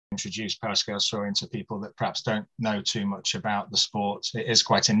introduce parascale soaring to people that perhaps don't know too much about the sport. It is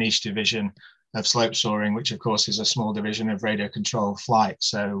quite a niche division of slope soaring, which of course is a small division of radio control flight.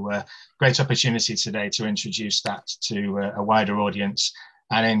 So great opportunity today to introduce that to a wider audience,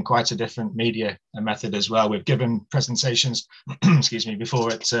 and in quite a different media method as well. We've given presentations, excuse me,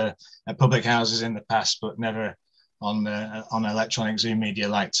 before at public houses in the past, but never on electronic Zoom media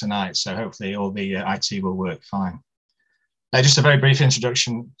like tonight. So hopefully all the IT will work fine. Just a very brief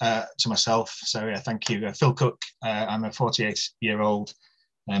introduction to myself. So yeah, thank you. Phil Cook. I'm a 48-year-old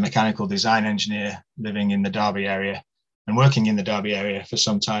mechanical design engineer living in the Derby area and working in the Derby area for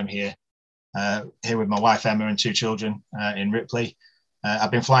some time here. Here with my wife Emma and 2 children in Ripley.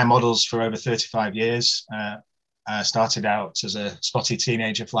 I've been flying models for over 35 years. I started out as a spotty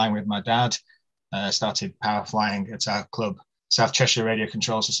teenager flying with my dad. Started power flying at our club, South Cheshire Radio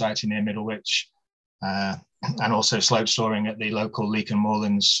Control Society near Middlewich. And also slope soaring at the local Leek and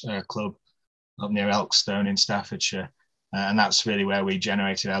Moorlands club up near Elkstone in Staffordshire. And that's really where we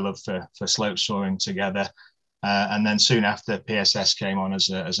generated our love for slope soaring together. And then soon after, PSS came on as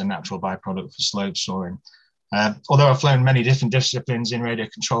a natural byproduct for slope soaring. Although I've flown many different disciplines in radio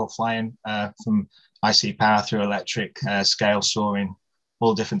control flying, from IC power through electric, scale soaring,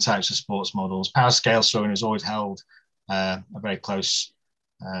 all different types of sports models. Power scale soaring has always held a very close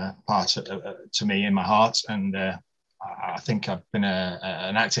part to me in my heart, and I think I've been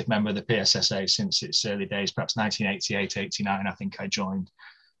an active member of the PSSA since its early days, perhaps 1988, 89, I think I joined.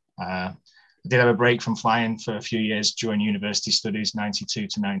 I did have a break from flying for a few years during university studies, 92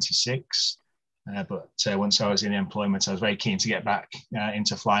 to 96, but once I was in employment, I was very keen to get back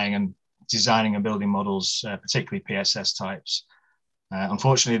into flying and designing and building models, particularly PSS types.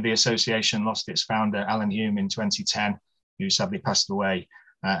 Unfortunately, the association lost its founder, Alan Hume, in 2010, who sadly passed away.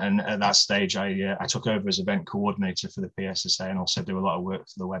 And at that stage, I took over as event coordinator for the PSSA and also do a lot of work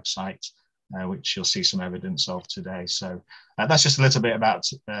for the website, which you'll see some evidence of today. So that's just a little bit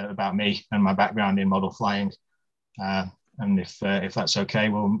about me and my background in model flying. And if that's okay,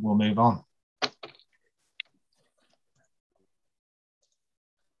 we'll move on.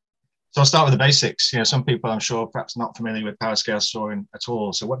 So I'll start with the basics. You know, some people I'm sure perhaps not familiar with power scale soaring at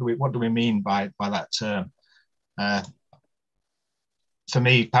all. So what do we mean by that term? For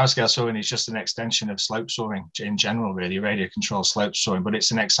me, power scale soaring is just an extension of slope soaring in general, really, radio control slope soaring, but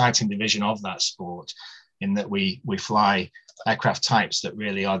it's an exciting division of that sport in that we fly aircraft types that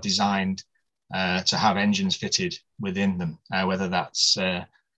really are designed to have engines fitted within them, whether that's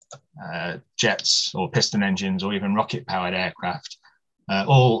jets or piston engines or even rocket powered aircraft.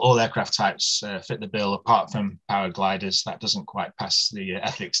 All aircraft types fit the bill apart from powered gliders. That doesn't quite pass the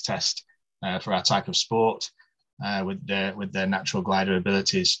ethics test for our type of sport. With their natural glider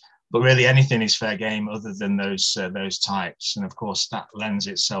abilities, but really anything is fair game other than those types, and of course that lends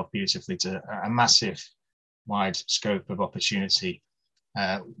itself beautifully to a massive, wide scope of opportunity.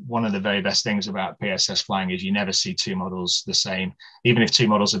 One of the very best things about PSS flying is you never see 2 models the same, even if 2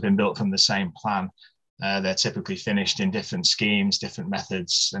 models have been built from the same plan. They're typically finished in different schemes, different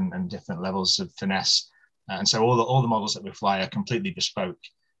methods, and different levels of finesse, and so all the models that we fly are completely bespoke.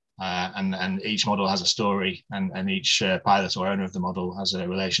 And each model has a story, and each pilot or owner of the model has a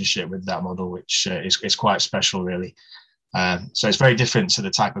relationship with that model, which is quite special, really. So it's very different to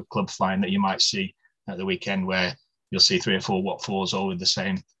the type of club flying that you might see at the weekend, where you'll see 3 or 4 Watt 4s all with the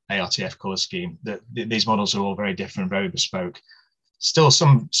same ARTF colour scheme. These models are all very different, very bespoke. Still,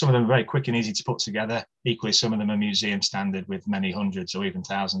 some of them are very quick and easy to put together. Equally, some of them are museum standard with many hundreds or even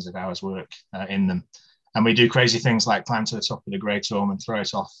thousands of hours work in them. And we do crazy things like climb to the top of the Great Orme and throw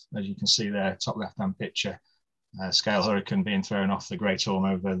it off, as you can see there, top left-hand picture, scale hurricane being thrown off the Great Orme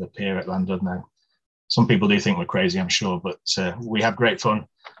over the pier at Llandudno. Some people do think we're crazy, I'm sure, but we have great fun,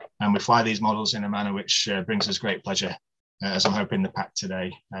 and we fly these models in a manner which brings us great pleasure, as I'm hoping the pack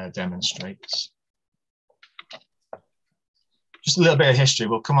today demonstrates. Just a little bit of history.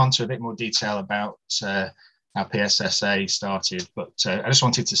 We'll come on to a bit more detail about how PSSA started, but I just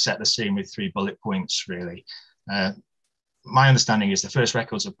wanted to set the scene with 3 bullet points, really. My understanding is the first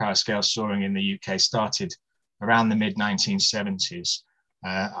records of power scale soaring in the UK started around the mid-1970s.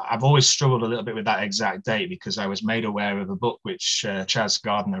 I've always struggled a little bit with that exact date because I was made aware of a book which Chas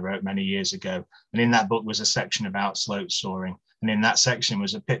Gardner wrote many years ago. And in that book was a section about slope soaring. And in that section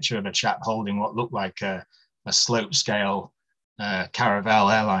was a picture of a chap holding what looked like a slope scale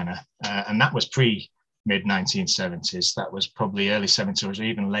Caravelle airliner. And that was pre-mid-1970s. That was probably early 70s or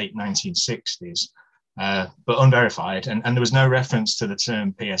even late 1960s, but unverified. And there was no reference to the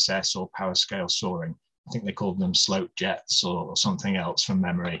term PSS or power scale soaring. I think they called them slope jets or something else from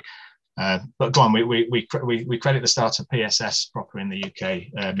memory. But go on, we credit the start of PSS proper in the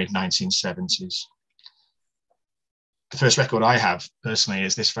UK, mid-1970s. The first record I have personally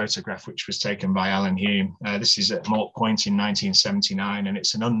is this photograph, which was taken by Alan Hume. This is at Mort Point in 1979, and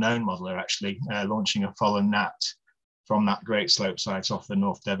it's an unknown modeler actually launching a fallen gnat from that great slope site off the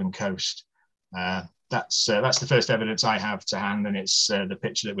North Devon coast. That's the first evidence I have to hand, and it's the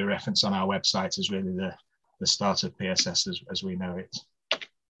picture that we reference on our website as really the start of PSS as we know it.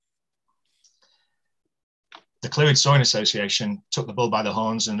 The Clwyd Soaring Association took the bull by the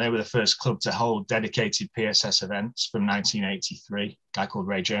horns, and they were the first club to hold dedicated PSS events from 1983. A guy called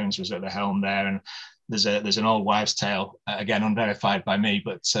Ray Jones was at the helm there, and there's an old wives' tale, again unverified by me,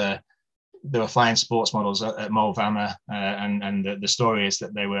 but there were flying sports models at Mulvama, and the story is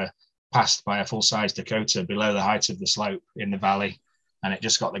that they were passed by a full-size Dakota below the height of the slope in the valley, and it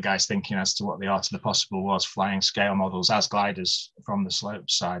just got the guys thinking as to what the art of the possible was, flying scale models as gliders from the slope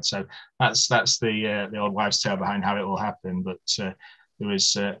side. So that's the old wives' tale behind how it all happened. But there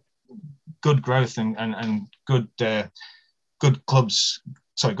was good growth and good clubs,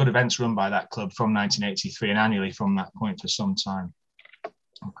 good events run by that club from 1983 and annually from that point for some time.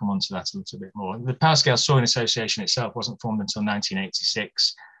 I'll come on to that a little bit more. The Power Scale Soaring Association itself wasn't formed until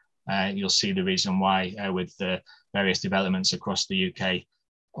 1986. You'll see the reason why with the various developments across the UK.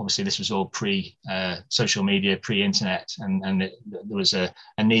 Obviously, this was all pre-social media, pre-internet, and there was a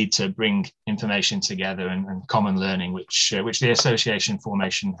need to bring information together and common learning, which the association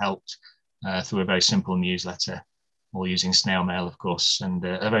formation helped through a very simple newsletter, all using snail mail, of course, and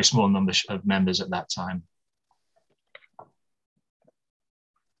a very small number of members at that time.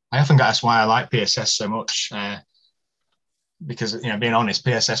 I often get asked why I like PSS so much. Because, being honest,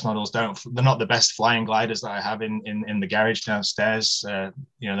 PSS models they're not the best flying gliders that I have in the garage downstairs. They're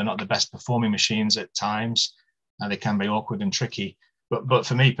not the best performing machines at times. They can be awkward and tricky. But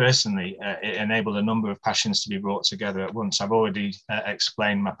for me personally, it enabled a number of passions to be brought together at once. I've already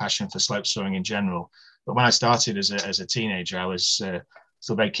explained my passion for slope soaring in general. But when I started as a teenager, I was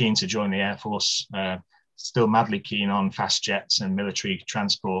still very keen to join the Air Force, still madly keen on fast jets and military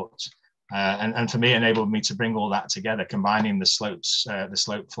transport. And for me, it enabled me to bring all that together, combining the slope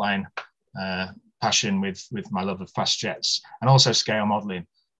flying passion with my love of fast jets and also scale modeling.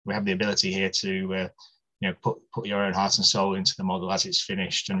 We have the ability here to put your own heart and soul into the model as it's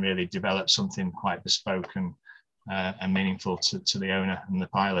finished and really develop something quite bespoke and meaningful to the owner and the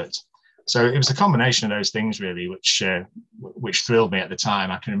pilot. So it was a combination of those things really, which thrilled me at the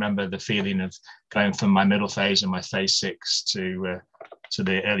time. I can remember the feeling of going from my middle phase and my phase 6 to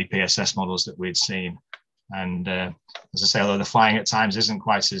the early PSS models that we'd seen. And as I say, although the flying at times isn't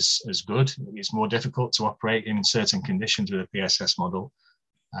quite as good, it's more difficult to operate in certain conditions with a PSS model.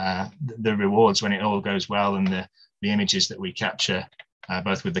 The rewards when it all goes well and the images that we capture,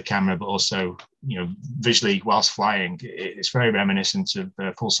 both with the camera, but also, visually whilst flying, it's very reminiscent of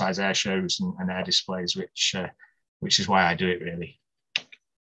full-size air shows and air displays, which is why I do it really.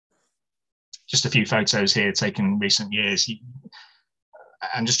 Just a few photos here taken in recent years.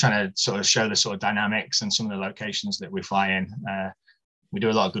 I'm just trying to sort of show the sort of dynamics and some of the locations that we fly in. We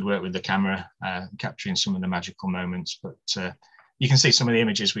do a lot of good work with the camera, capturing some of the magical moments, but you can see some of the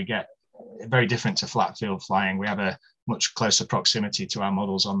images we get very different to flat field flying. We have a much closer proximity to our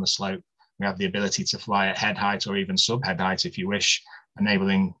models on the slope. We have the ability to fly at head height or even sub head height if you wish,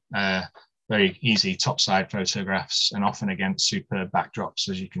 enabling very easy topside photographs and often against superb backdrops,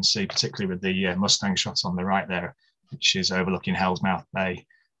 as you can see, particularly with the Mustang shot on the right there, which is overlooking Hell's Mouth Bay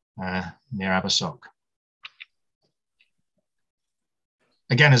near Abersock.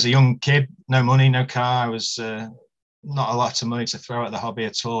 Again, as a young kid, no money, no car. I was not a lot of money to throw at the hobby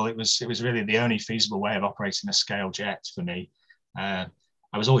at all. It was really the only feasible way of operating a scale jet for me.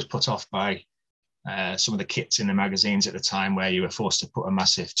 I was always put off by some of the kits in the magazines at the time where you were forced to put a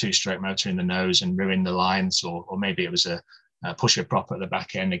massive two-stroke motor in the nose and ruin the lines, or maybe it was a pusher prop at the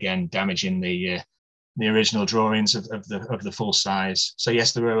back end, again damaging the original drawings of the full size. So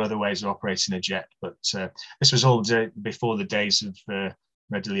yes, there were other ways of operating a jet, but this was all before the days of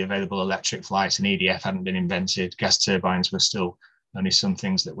readily available electric flight, and EDF hadn't been invented. Gas turbines were still only some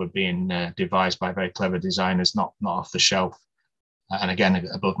things that were being devised by very clever designers, not off the shelf. And again,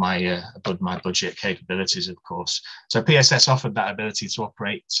 above my budget capabilities, of course. So PSS offered that ability to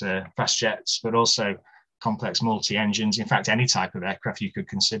operate fast jets, but also complex multi-engines. In fact, any type of aircraft you could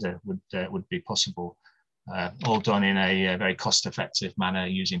consider would be possible, all done in a very cost-effective manner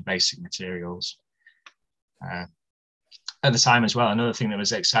using basic materials. At the time as well, another thing that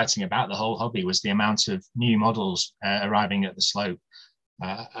was exciting about the whole hobby was the amount of new models arriving at the slope.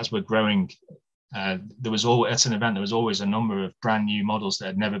 As we're growing there was always, at an event, there was always a number of brand new models that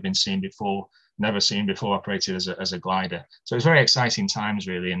had never been seen before, operated as a glider. So it was very exciting times,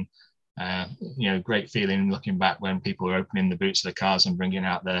 really, and great feeling looking back when people were opening the boots of the cars and bringing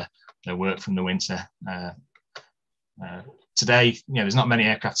out their work from the winter. Today, there's not many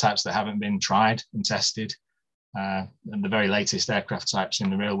aircraft types that haven't been tried and tested, and the very latest aircraft types in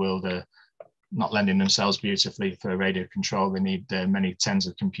the real world are not lending themselves beautifully for radio control. They need many tens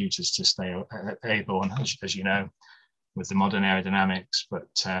of computers to stay airborne, as you know, with the modern aerodynamics. But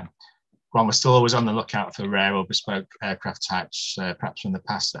we're still always on the lookout for rare or bespoke aircraft types, perhaps from the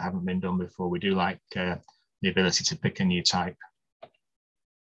past, that haven't been done before. We do like the ability to pick a new type.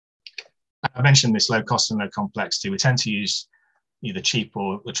 I mentioned this low cost and low complexity. We tend to use either cheap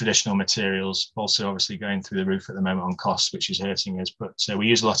or the traditional materials, also obviously going through the roof at the moment on costs, which is hurting us, but we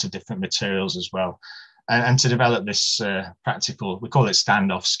use a lot of different materials as well. And to develop this practical, we call it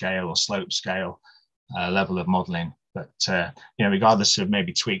standoff scale or slope scale level of modeling. But, regardless of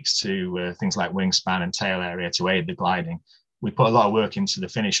maybe tweaks to things like wingspan and tail area to aid the gliding, we put a lot of work into the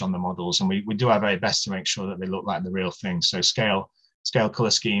finish on the models, and we do our very best to make sure that they look like the real thing. So scale color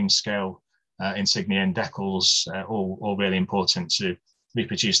schemes, scale insignia and decals, all really important to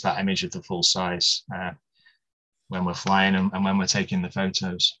reproduce that image of the full size when we're flying and when we're taking the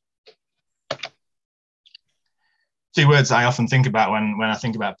photos. Two words I often think about when I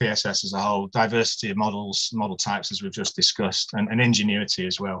think about PSS as a whole: diversity of models, model types, as we've just discussed, and ingenuity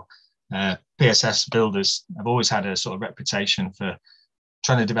as well. PSS builders have always had a sort of reputation for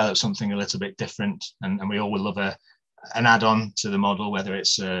trying to develop something a little bit different, and we all will love an add-on to the model, whether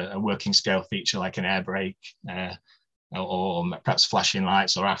it's a working scale feature like an air brake, or perhaps flashing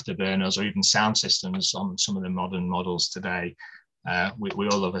lights or afterburners, or even sound systems on some of the modern models today. We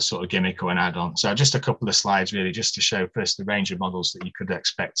all love a sort of gimmick or an add-on. So just a couple of slides really, just to show first the range of models that you could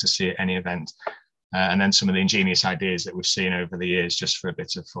expect to see at any event, and then some of the ingenious ideas that we've seen over the years, just for a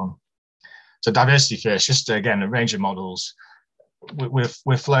bit of fun. So diversity first, just again, a range of models.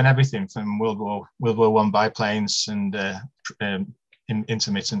 We've flown everything from World War I biplanes and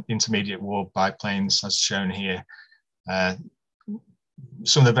intermediate war biplanes, as shown here.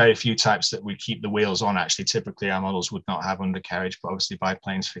 Some of the very few types that we keep the wheels on, actually, typically our models would not have undercarriage, but obviously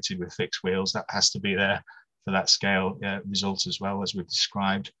biplanes fitted with fixed wheels, that has to be there for that scale result as well, as we've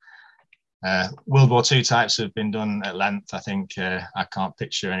described. World War II types have been done at length. I think I can't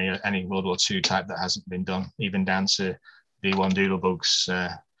picture any World War II type that hasn't been done, even down to V1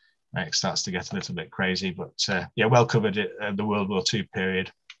 doodlebugs. It starts to get a little bit crazy, but well covered at the World War II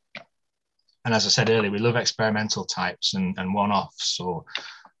period. And as I said earlier, we love experimental types and one-offs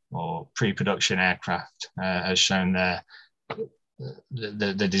or pre-production aircraft, as shown there.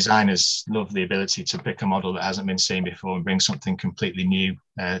 The designers love the ability to pick a model that hasn't been seen before and bring something completely new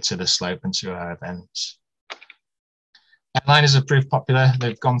to the slope and to our events. Airliners have proved popular.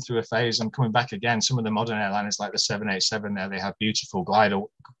 They've gone through a phase and coming back again. Some of the modern airliners, like the 787 there, they have beautiful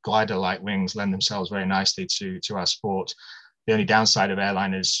glider-like wings, lend themselves very nicely to our sport. The only downside of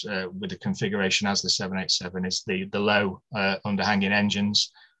airliners with the configuration as the 787 is the low underhanging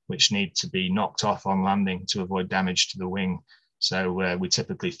engines, which need to be knocked off on landing to avoid damage to the wing. So we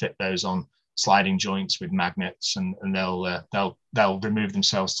typically fit those on sliding joints with magnets, and they'll remove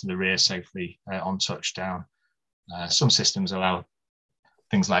themselves to the rear safely on touchdown. Some systems allow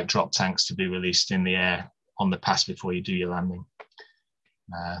things like drop tanks to be released in the air on the pass before you do your landing.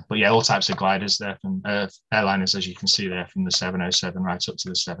 But yeah, all types of gliders there, from airliners, as you can see there, from the 707 right up to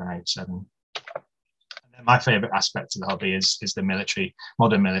the 787. And then my favorite aspect of the hobby is the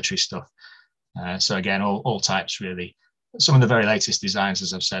modern military stuff. So again, all types really. Some of the very latest designs,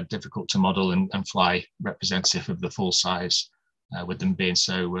 as I've said, difficult to model and fly, representative of the full size, with them being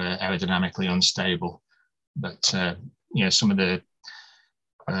so aerodynamically unstable. But some of the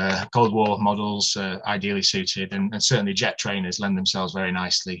Cold War models ideally suited, and certainly jet trainers lend themselves very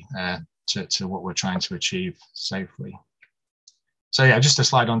nicely to what we're trying to achieve safely. So yeah, just a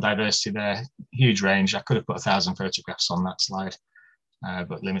slide on diversity there. Huge range. I could have put 1,000 photographs on that slide,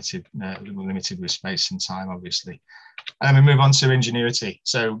 but limited with space and time, obviously. And then we move on to ingenuity.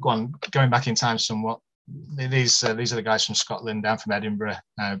 So going back in time somewhat. These are the guys from Scotland, down from Edinburgh,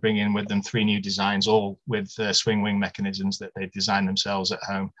 bringing with them 3 new designs, all with swing wing mechanisms that they designed themselves at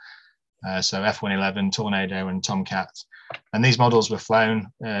home. So F111, Tornado, and Tomcat. And these models were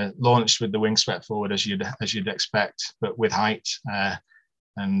flown, launched with the wing swept forward as you'd expect, but with height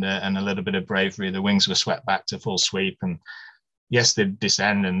and a little bit of bravery. The wings were swept back to full sweep, and yes, they'd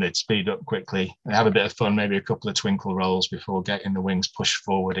descend and they'd speed up quickly. They have a bit of fun, maybe a couple of twinkle rolls before getting the wings pushed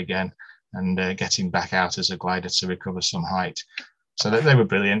forward again and getting back out as a glider to recover some height. So they were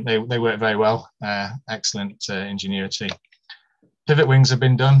brilliant. They worked very well. Excellent ingenuity. Pivot wings have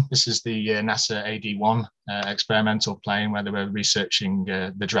been done. This is the NASA AD-1 experimental plane where they were researching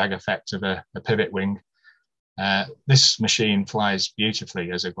the drag effect of a pivot wing. This machine flies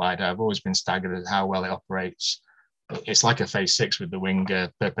beautifully as a glider. I've always been staggered at how well it operates. It's like a phase 6 with the wing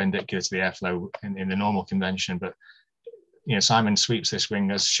perpendicular to the airflow in the normal convention, but Simon sweeps this wing,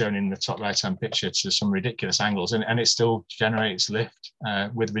 as shown in the top right-hand picture, to some ridiculous angles, and it still generates lift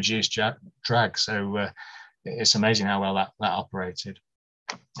with reduced drag. So it's amazing how well that operated.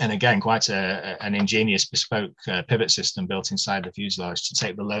 And again, quite an ingenious bespoke pivot system built inside the fuselage to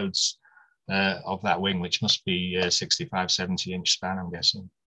take the loads of that wing, which must be 65, 70-inch span, I'm guessing.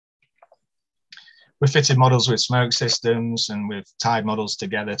 We fitted models with smoke systems and with tied models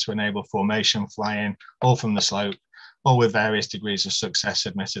together to enable formation flying, all from the slope, all with various degrees of success,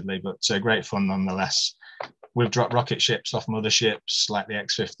 admittedly, but great fun nonetheless. We've dropped rocket ships off motherships like the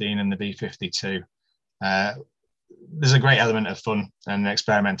X-15 and the V-52. There's a great element of fun and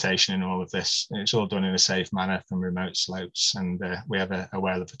experimentation in all of this. It's all done in a safe manner from remote slopes, and we have a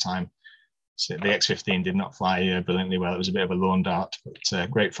whale of a time. So the X-15 did not fly brilliantly well. It was a bit of a lawn dart, but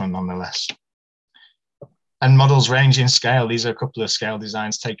great fun nonetheless. And models range in scale. These are a couple of scale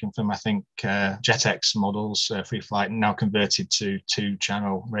designs taken from, I think, JetX models, free flight, now converted to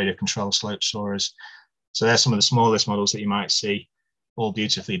 2-channel radio control slope soarers. So they're some of the smallest models that you might see, all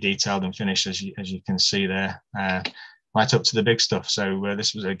beautifully detailed and finished, as you can see there, right up to the big stuff. So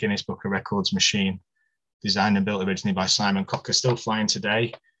this was a Guinness Book of Records machine, designed and built originally by Simon Cocker, still flying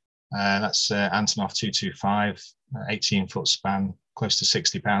today. That's Antonov 225, 18-foot span, close to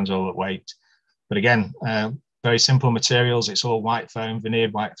 60 pounds all at weight. But again, very simple materials. It's all white foam,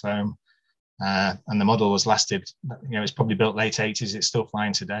 veneered white foam. And the model has lasted, it's probably built late 80s. It's still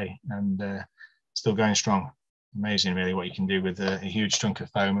flying today and still going strong. Amazing, really, what you can do with a huge chunk of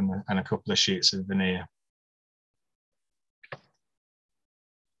foam and a couple of sheets of veneer.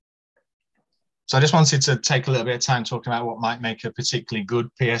 So I just wanted to take a little bit of time talking about what might make a particularly good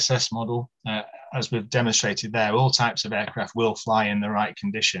PSS model. As we've demonstrated there, all types of aircraft will fly in the right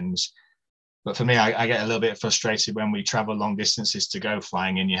conditions. But for me, I get a little bit frustrated when we travel long distances to go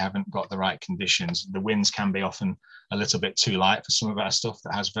flying and you haven't got the right conditions. The winds can be often a little bit too light for some of our stuff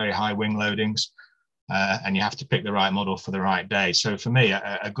that has very high wing loadings, and you have to pick the right model for the right day. So for me,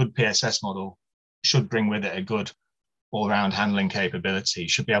 a good PSS model should bring with it a good all-round handling capability,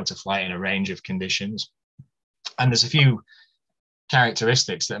 should be able to fly in a range of conditions. And there's a few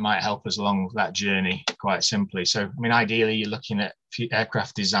characteristics that might help us along that journey quite simply. So, I mean, ideally, you're looking at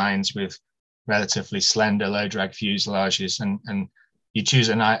aircraft designs with relatively slender, low drag fuselages, and you choose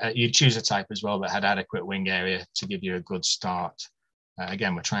a type as well that had adequate wing area to give you a good start.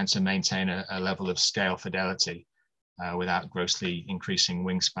 Again, we're trying to maintain a level of scale fidelity without grossly increasing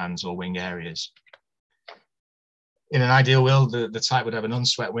wingspans or wing areas. In an ideal world, the type would have an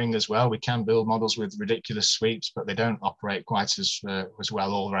unswept wing as well. We can build models with ridiculous sweeps, but they don't operate quite as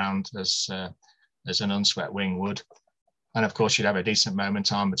well all round as an unswept wing would. And of course, you'd have a decent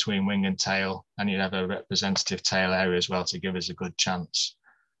moment arm between wing and tail, and you'd have a representative tail area as well to give us a good chance.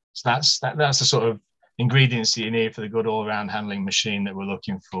 So that's the sort of ingredients that you need for the good all-round handling machine that we're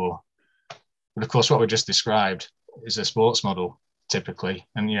looking for. But of course, what we just described is a sports model typically,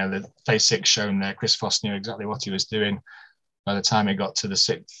 and the phase 6 shown there, Chris Foss knew exactly what he was doing by the time he got to the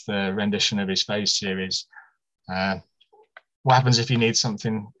 6th rendition of his phase series. What happens if you need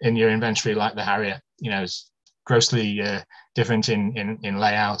something in your inventory like the Harrier? It's grossly different in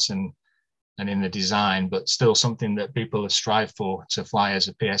layout and in the design, but still something that people strive for to fly as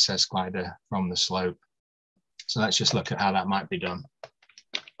a PSS glider from the slope. So let's just look at how that might be done.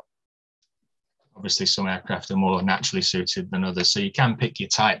 Obviously, some aircraft are more naturally suited than others, so you can pick your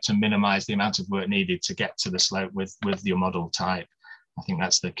type to minimize the amount of work needed to get to the slope with your model type. I think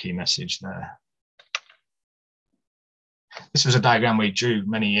that's the key message there. This was a diagram we drew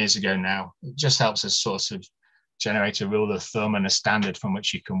many years ago now. It just helps us sort of generate a rule of thumb and a standard from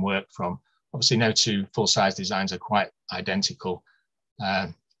which you can work from. Obviously, no two full-size designs are quite identical,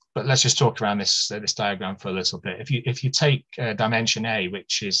 but let's just talk around this diagram for a little bit. If you take dimension A,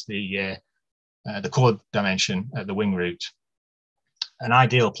 which is the chord dimension at the wing root, an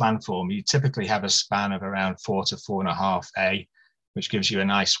ideal plan form, you typically have a span of around 4 to 4.5 A, which gives you a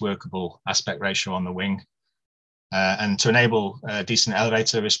nice workable aspect ratio on the wing. And to enable a decent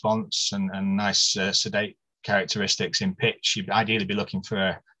elevator response and nice sedate characteristics in pitch, you'd ideally be looking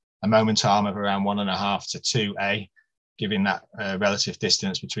for a moment arm of around 1.5 to 2A, giving that relative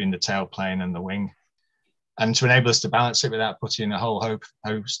distance between the tailplane and the wing. And to enable us to balance it without putting a whole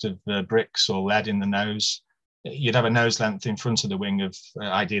host of bricks or lead in the nose, you'd have a nose length in front of the wing of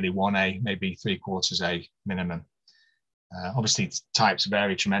ideally 1A, maybe 3/4 A minimum. Obviously, types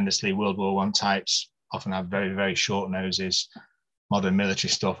vary tremendously. World War I types often have very, very short noses. Modern military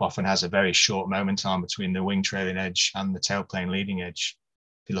stuff often has a very short moment arm between the wing trailing edge and the tailplane leading edge.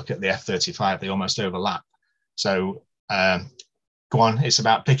 If you look at the F-35, they almost overlap. So go on, it's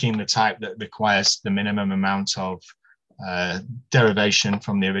about picking the type that requires the minimum amount of derivation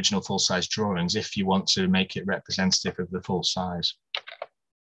from the original full-size drawings if you want to make it representative of the full size.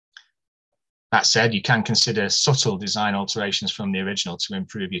 That said, you can consider subtle design alterations from the original to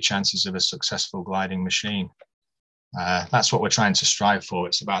improve your chances of a successful gliding machine. That's what we're trying to strive for.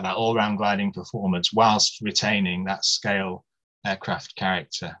 It's about that all-round gliding performance whilst retaining that scale aircraft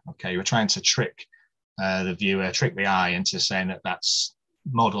character. Okay, we're trying to trick the viewer, trick the eye into saying that that's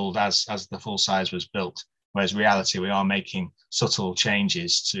modelled as the full size was built, whereas reality we are making subtle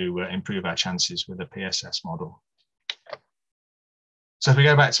changes to improve our chances with a PSS model. So if we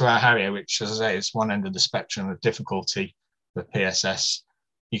go back to our Harrier, which, as I say, is one end of the spectrum of difficulty for PSS,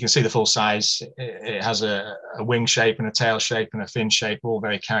 you can see the full size. It has a wing shape and a tail shape and a fin shape, all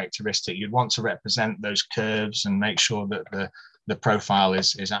very characteristic. You'd want to represent those curves and make sure that the profile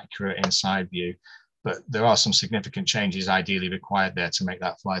is accurate inside view. But there are some significant changes ideally required there to make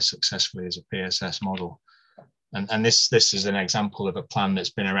that fly successfully as a PSS model. And this is an example of a plan that's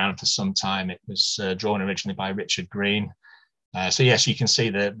been around for some time. It was drawn originally by Richard Green. So yes, you can see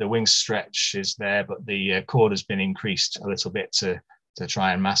the wing stretch is there, but the chord has been increased a little bit to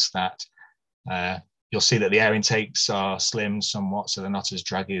try and mask that. You'll see that the air intakes are slim somewhat, so they're not as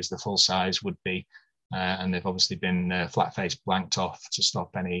draggy as the full size would be. And they've obviously been flat face blanked off to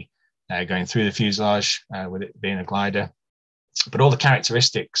stop any going through the fuselage with it being a glider. But all the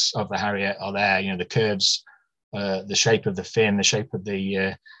characteristics of the Harrier are there, you know, the curves, the shape of the fin, the shape of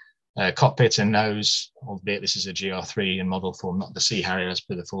the cockpit and nose, albeit this is a GR3 in model form, not the Sea Harrier as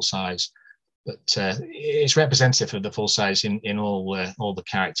per the full size. But it's representative of the full size in all the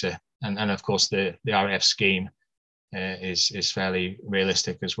character. And of course, the RAF scheme is fairly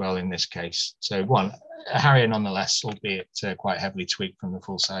realistic as well in this case. So a Harrier nonetheless, albeit quite heavily tweaked from the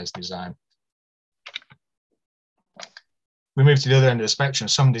full size design. We move to the other end of the spectrum.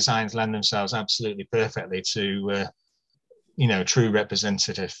 Some designs lend themselves absolutely perfectly to true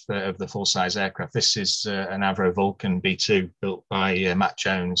representative of the full-size aircraft. This is an Avro Vulcan B2 built by Matt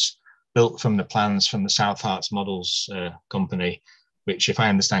Jones, built from the plans from the South Hearts Models company, which, if I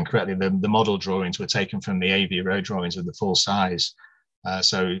understand correctly, the model drawings were taken from the AV road drawings of the full size.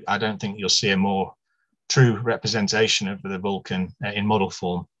 So I don't think you'll see a more true representation of the Vulcan in model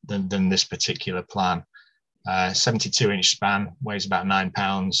form than this particular plan. 72-inch span, weighs about 9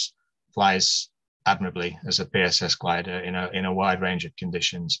 pounds, flies admirably as a PSS glider in a wide range of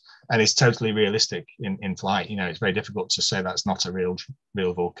conditions, and it's totally realistic in flight. You know, it's very difficult to say that's not a real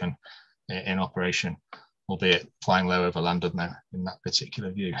Vulcan in operation, albeit flying low over land now in that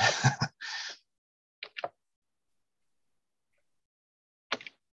particular view.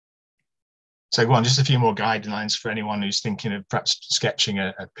 So go on, just a few more guidelines for anyone who's thinking of perhaps sketching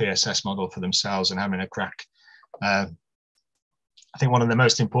a PSS model for themselves and having a crack. I think one of the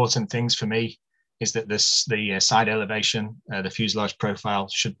most important things for me is that the side elevation, the fuselage profile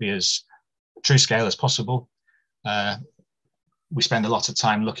should be as true scale as possible. We spend a lot of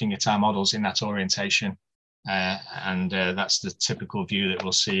time looking at our models in that orientation, and that's the typical view that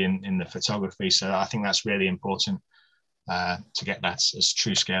we'll see in the photography. So I think that's really important to get that as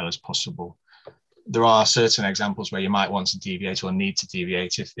true scale as possible. There are certain examples where you might want to deviate or need to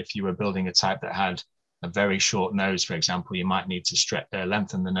deviate. If you were building a type that had a very short nose, for example, you might need to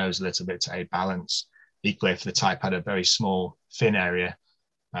lengthen the nose a little bit to aid balance. Equally, if the type had a very small fin area,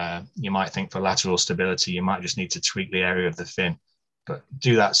 you might think for lateral stability, you might just need to tweak the area of the fin, but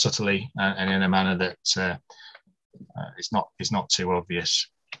do that subtly and in a manner that is not too obvious.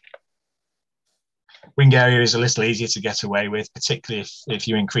 Wing area is a little easier to get away with, particularly if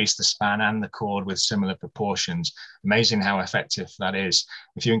you increase the span and the chord with similar proportions. Amazing how effective that is.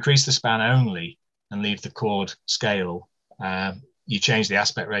 If you increase the span only and leave the chord scale, you change the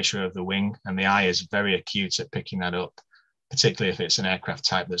aspect ratio of the wing, and the eye is very acute at picking that up, particularly if it's an aircraft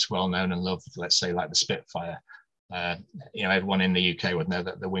type that's well known and loved, let's say like the Spitfire. Everyone in the UK would know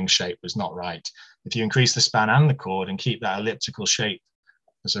that the wing shape was not right. If you increase the span and the chord and keep that elliptical shape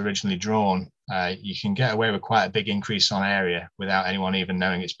as originally drawn, you can get away with quite a big increase on area without anyone even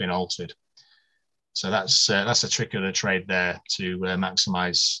knowing it's been altered. So that's a trick of the trade there to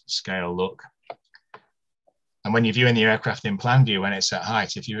maximize scale look. And when you're viewing the aircraft in plan view, when it's at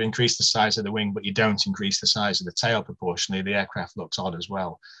height, if you increase the size of the wing, but you don't increase the size of the tail proportionally, the aircraft looks odd as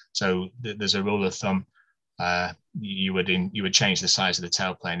well. So there's a rule of thumb. you would change the size of the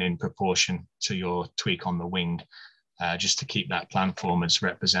tailplane in proportion to your tweak on the wing, just to keep that plan form as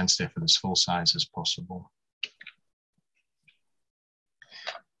representative of as full size as possible.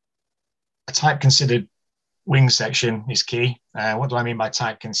 A type considered wing section is key. What do I mean by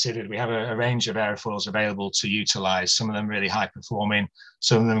type considered? We have a range of aerofoils available to utilize, some of them really high performing,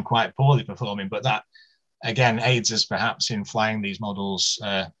 some of them quite poorly performing, but that again aids us perhaps in flying these models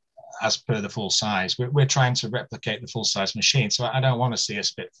as per the full size. We're trying to replicate the full size machine, so I don't want to see a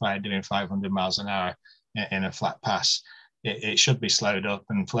Spitfire doing 500 miles an hour in a flat pass. It should be slowed up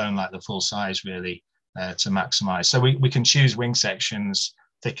and flown like the full size really to maximize. So we can choose wing sections,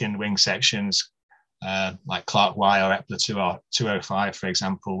 thickened wing sections, like Clark Y or Epler 205, for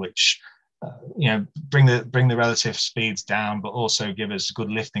example, which bring the relative speeds down, but also give us a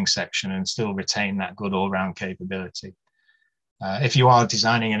good lifting section and still retain that good all-round capability. If you are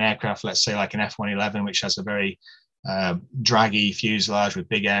designing an aircraft, let's say like an F111, which has a very draggy fuselage with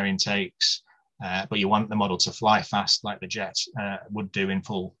big air intakes, but you want the model to fly fast like the jet would do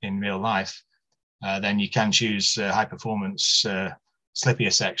in real life, then you can choose high performance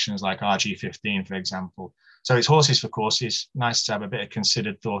slippier sections like RG15, for example. So it's horses for courses. Nice to have a bit of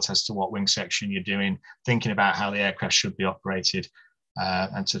considered thought as to what wing section you're doing, thinking about how the aircraft should be operated,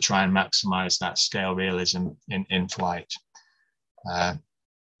 and to try and maximize that scale realism in flight.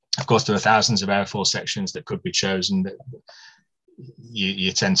 Of course, there are thousands of airfoil sections that could be chosen. That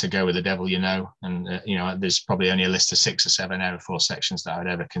you tend to go with the devil you know, and there's probably only a list of 6 or 7 airfoil sections that I'd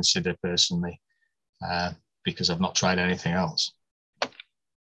ever consider personally, because I've not tried anything else.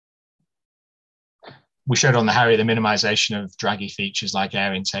 We showed on the Harrier the minimization of draggy features like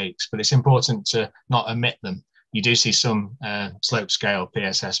air intakes, but it's important to not omit them. You do see some slope scale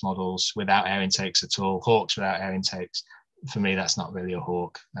PSS models without air intakes at all, Hawks without air intakes. For me, that's not really a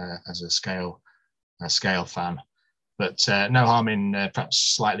Hawk as a scale fan. But no harm in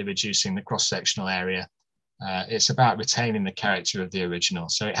perhaps slightly reducing the cross-sectional area. It's about retaining the character of the original.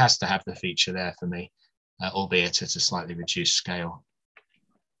 So it has to have the feature there for me, albeit at a slightly reduced scale.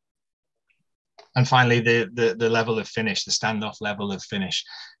 And finally, the level of finish, the standoff level of finish.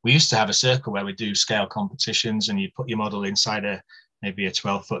 We used to have a circle where we do scale competitions, and you put your model inside maybe a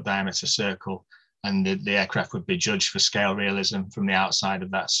 12-foot diameter circle, and the aircraft would be judged for scale realism from the outside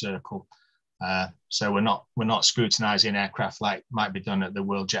of that circle. So we're not scrutinizing aircraft like might be done at the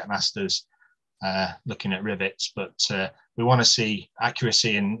World Jet Masters, looking at rivets, but we want to see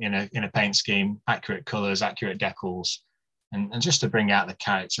accuracy in a paint scheme, accurate colors, accurate decals, and just to bring out the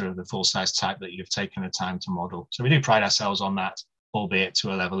character of the full-size type that you've taken the time to model. So we do pride ourselves on that, albeit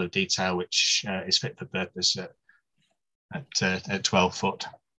to a level of detail which is fit for purpose at 12 foot.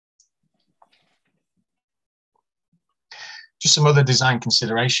 Just some other design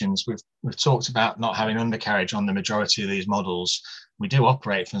considerations. We've talked about not having undercarriage on the majority of these models. We do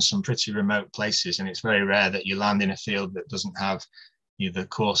operate from some pretty remote places, and it's very rare that you land in a field that doesn't have either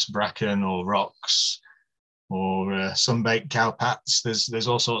coarse bracken or rocks or sunbaked cowpats. There's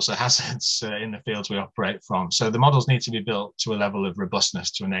all sorts of hazards in the fields we operate from. So the models need to be built to a level of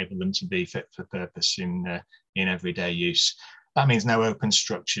robustness to enable them to be fit for purpose in everyday use. That means no open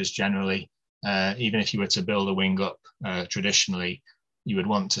structures generally. Even if you were to build a wing up traditionally, you would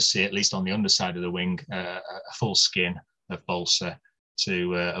want to see, at least on the underside of the wing, a full skin of balsa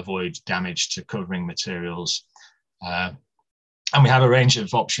to avoid damage to covering materials. And we have a range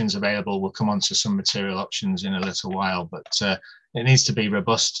of options available. We'll come on to some material options in a little while, but it needs to be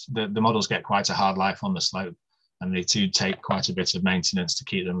robust. The models get quite a hard life on the slope, and they do take quite a bit of maintenance to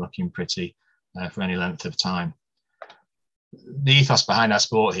keep them looking pretty for any length of time. The ethos behind our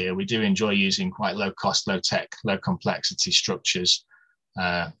sport here, we do enjoy using quite low cost, low tech, low complexity structures,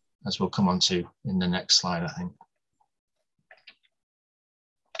 as we'll come on to in the next slide, I think.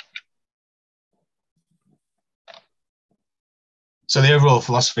 So the overall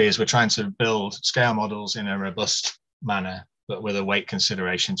philosophy is we're trying to build scale models in a robust manner, but with a weight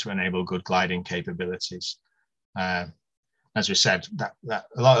consideration to enable good gliding capabilities. As we said, a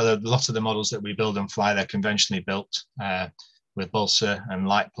lot of the models that we build and fly, they're conventionally built with balsa and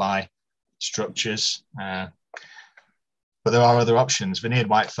light ply structures. But there are other options. Veneered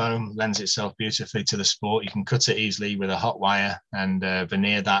white foam lends itself beautifully to the sport. You can cut it easily with a hot wire and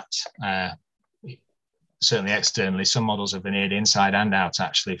veneer that, certainly externally. Some models are veneered inside and out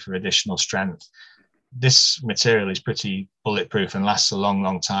actually for additional strength. This material is pretty bulletproof and lasts a long,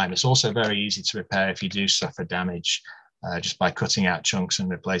 long time. It's also very easy to repair if you do suffer damage, just by cutting out chunks and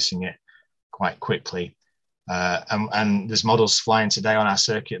replacing it quite quickly. And there's models flying today on our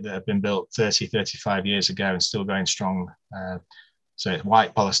circuit that have been built 30, 35 years ago and still going strong. So it's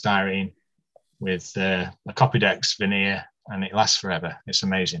white polystyrene, with a Copydex veneer, and it lasts forever. It's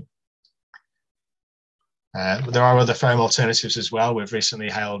amazing. There are other foam alternatives as well. We've recently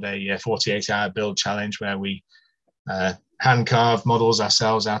held a 48-hour build challenge where we hand carved models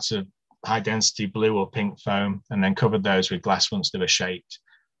ourselves out of high density blue or pink foam and then covered those with glass once they were shaped.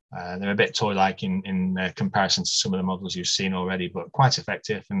 They're a bit toy-like in comparison to some of the models you've seen already, but quite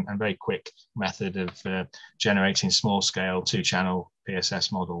effective and very quick method of generating small-scale 2-channel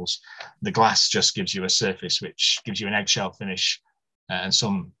PSS models. The glass just gives you a surface which gives you an eggshell finish and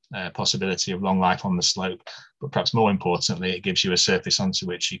some possibility of long life on the slope, but perhaps more importantly, it gives you a surface onto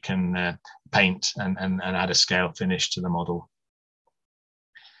which you can paint and add a scale finish to the model.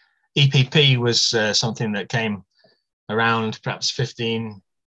 EPP was something that came around perhaps 15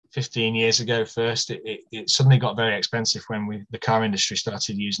 years ago first. It suddenly got very expensive when the car industry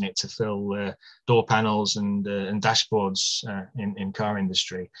started using it to fill door panels and dashboards in car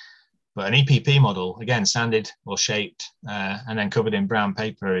industry. But an EPP model, again, sanded or shaped and then covered in brown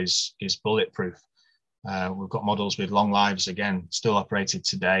paper is bulletproof. We've got models with long lives, again, still operated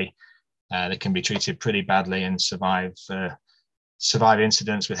today. They can be treated pretty badly and survive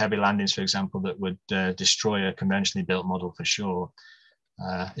incidents with heavy landings, for example, that would destroy a conventionally built model for sure.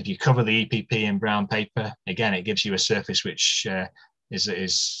 If you cover the EPP in brown paper, again, it gives you a surface which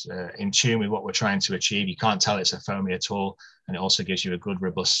is in tune with what we're trying to achieve. You can't tell it's a foamy at all, and it also gives you a good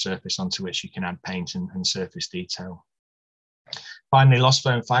robust surface onto which you can add paint and surface detail. Finally, lost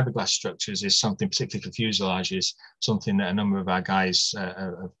foam fiberglass structures is something, particularly for fuselages, something that a number of our guys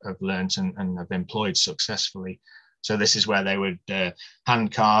have learned and have employed successfully. So this is where they would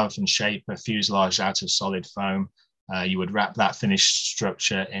hand carve and shape a fuselage out of solid foam. You would wrap that finished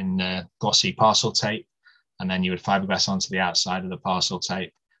structure in glossy parcel tape, and then you would fiberglass onto the outside of the parcel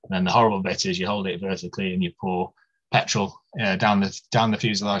tape. And then the horrible bit is you hold it vertically and you pour petrol down the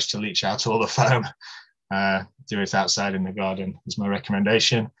fuselage to leach out all the foam. Do it outside in the garden is my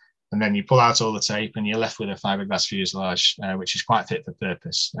recommendation. And then you pull out all the tape and you're left with a fiberglass fuselage, which is quite fit for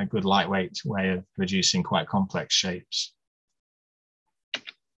purpose, a good lightweight way of producing quite complex shapes.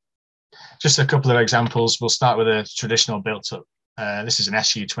 Just a couple of examples. We'll start with a traditional built-up. This is an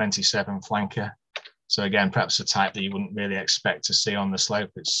SU-27 flanker. So again, perhaps a type that you wouldn't really expect to see on the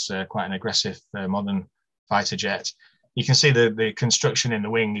slope. It's quite an aggressive modern fighter jet. You can see the construction in the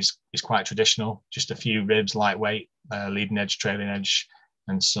wing is quite traditional. Just a few ribs, lightweight, leading edge, trailing edge,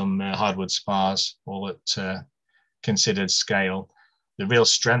 and some hardwood spars, all at considered scale. The real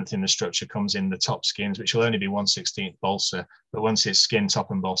strength in the structure comes in the top skins, which will only be 1/16 balsa, but once it's skin, top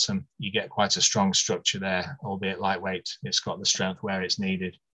and bottom, you get quite a strong structure there, albeit lightweight. It's got the strength where it's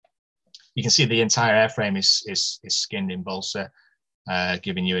needed. You can see the entire airframe is skinned in balsa,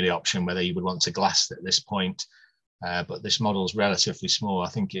 giving you the option whether you would want to glass at this point. But this model is relatively small. I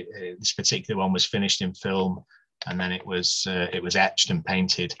think this particular one was finished in film, and then it was etched and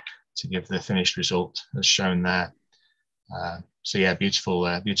painted to give the finished result as shown there. So yeah, beautiful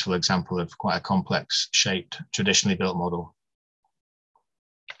example of quite a complex shaped, traditionally built model.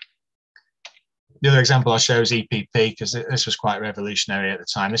 The other example I'll show is EPP, because this was quite revolutionary at the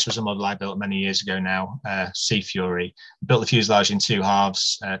time. This was a model I built many years ago now, Sea Fury. I built the fuselage in 2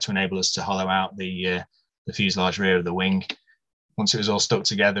 halves to enable us to hollow out the fuselage rear of the wing. Once it was all stuck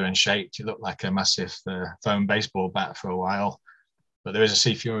together and shaped, it looked like a massive foam baseball bat for a while. But there is a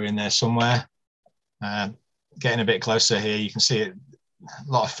Sea Fury in there somewhere. Getting a bit closer here, you can see it.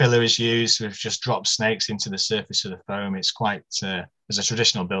 A lot of filler is used. We've just dropped snakes into the surface of the foam. It's quite, as a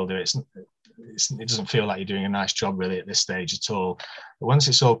traditional builder, it doesn't feel like you're doing a nice job really at this stage at all. But once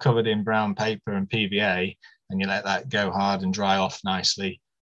it's all covered in brown paper and PVA, and you let that go hard and dry off nicely,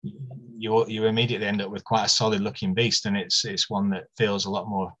 you immediately end up with quite a solid looking beast, and it's one that feels a lot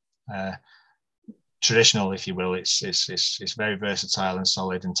more traditional, if you will. It's very versatile and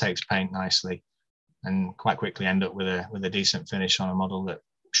solid and takes paint nicely, and quite quickly end up with a decent finish on a model that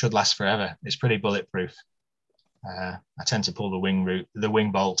should last forever. It's pretty bulletproof. I tend to pull the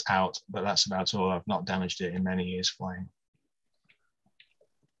wing bolt out, but that's about all. I've not damaged it in many years flying.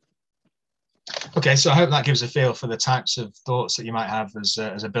 Okay, so I hope that gives a feel for the types of thoughts that you might have as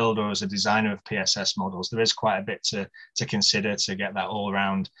a builder or as a designer of PSS models. There is quite a bit to consider to get that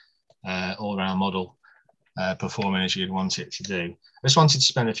all-round model performing as you'd want it to do. I just wanted to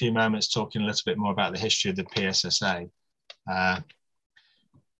spend a few moments talking a little bit more about the history of the PSSA.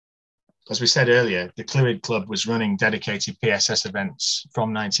 As we said earlier, the Clwyd Club was running dedicated PSS events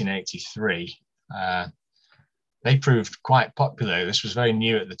from 1983. They proved quite popular. This was very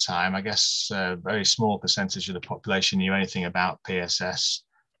new at the time. I guess a very small percentage of the population knew anything about PSS.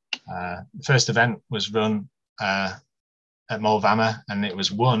 The first event was run at Moldvama, and it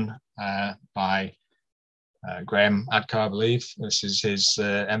was won by Graham Adcar, I believe. This is his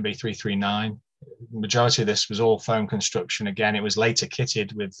MB339. The majority of this was all foam construction. Again, it was later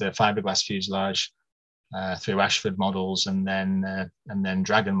kitted with the fiberglass fuselage through Ashford models, and then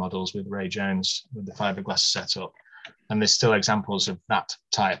Dragon models with Ray Jones with the fiberglass setup. And there's still examples of that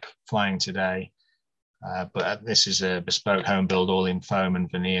type flying today. But this is a bespoke home build, all in foam and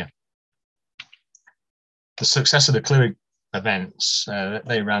veneer. The success of the Cleary events that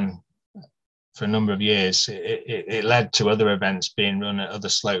they ran for a number of years, it led to other events being run at other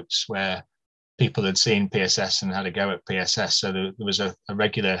slopes where people had seen PSS and had a go at PSS. So there was a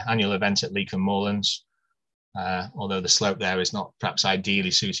regular annual event at Leakham Moorlands. Although the slope there is not perhaps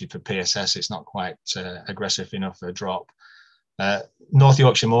ideally suited for PSS, it's not quite aggressive enough for a drop. North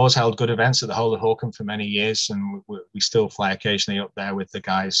Yorkshire Moors held good events at the Hole of Hawkham for many years, and we still fly occasionally up there with the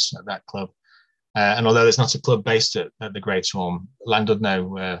guys at that club. And although there's not a club based at the Great Orme,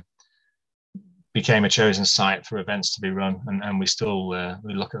 Llandudno became a chosen site for events to be run, and we still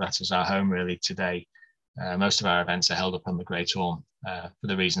we look at that as our home really today. Most of our events are held up on the Great Orme for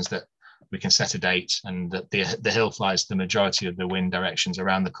the reasons that we can set a date, and that the hill flies the majority of the wind directions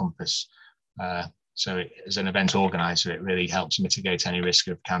around the compass. So as an event organizer, it really helps mitigate any risk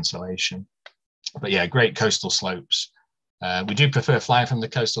of cancellation. But yeah, great coastal slopes. We do prefer flying from the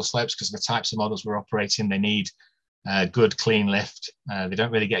coastal slopes because the types of models we're operating, they need good, clean lift. They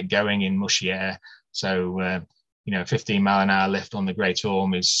don't really get going in mushy air. So, 15-mile-an-hour lift on the Great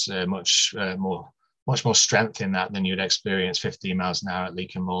Orme is much more strength in that than you'd experience 15 miles an hour at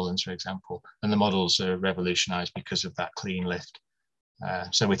Leakham Moorlands, for example. And the models are revolutionized because of that clean lift.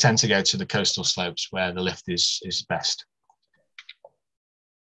 So we tend to go to the coastal slopes where the lift is best.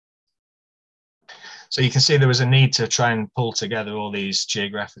 So you can see there was a need to try and pull together all these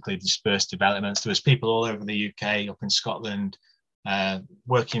geographically dispersed developments. There was people all over the UK, up in Scotland,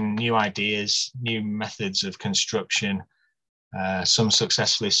 working new ideas, new methods of construction, some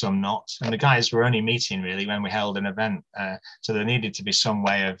successfully, some not. And the guys were only meeting really when we held an event. So there needed to be some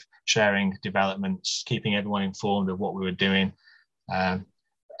way of sharing developments, keeping everyone informed of what we were doing. And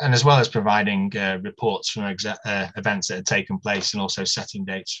as well as providing reports from events that had taken place, and also setting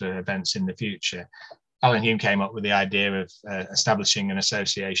dates for events in the future. Alan Hume came up with the idea of establishing an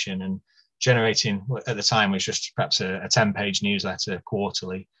association and generating, at the time, was just perhaps a 10-page newsletter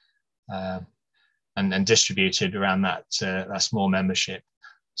quarterly, and distributed around that small membership.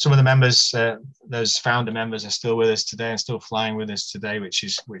 Some of the members, those founder members, are still with us today and still flying with us today, which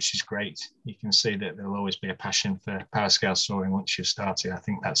is great. You can see that there'll always be a passion for power scale soaring once you've started. I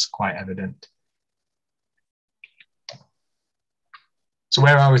think that's quite evident. So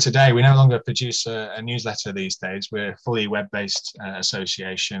where are we today? We no longer produce a newsletter these days. We're a fully web-based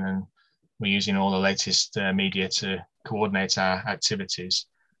association, and we're using all the latest media to coordinate our activities.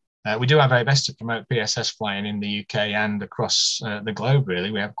 We do our very best to promote PSS flying in the UK and across the globe,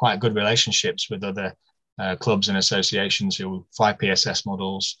 really. We have quite good relationships with other clubs and associations who fly PSS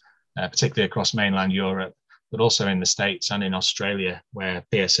models, particularly across mainland Europe, but also in the States and in Australia, where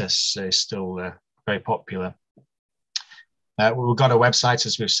PSS is still very popular. We've got a website,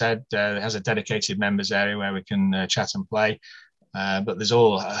 as we've said, it has a dedicated members area where we can chat and play. But there's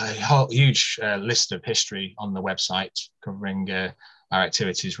a huge list of history on the website covering our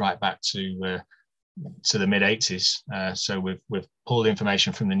activities right back to the mid-80s. So we've pulled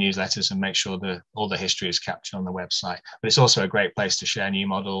information from the newsletters and make sure that all the history is captured on the website. But it's also a great place to share new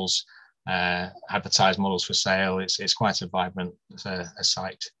models, advertise models for sale. It's quite a vibrant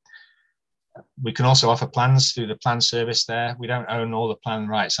site. We can also offer plans through the plan service there. We don't own all the plan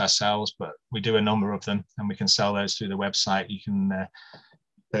rights ourselves, but we do a number of them, and we can sell those through the website. You can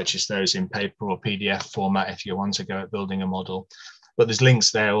purchase those in paper or PDF format if you want to go at building a model. But there's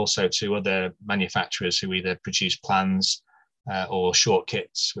links there also to other manufacturers who either produce plans or short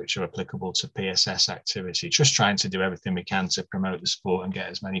kits, which are applicable to PSS activity. Just trying to do everything we can to promote the sport and get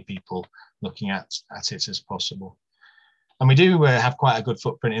as many people looking at it as possible. And we do have quite a good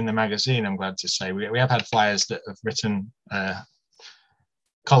footprint in the magazine, I'm glad to say. We have had flyers that have written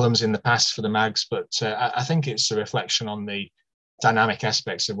columns in the past for the mags, but I think it's a reflection on the dynamic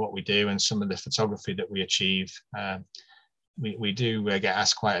aspects of what we do and some of the photography that we achieve. We do get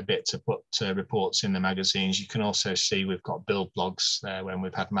asked quite a bit to put reports in the magazines. You can also see we've got build blogs there when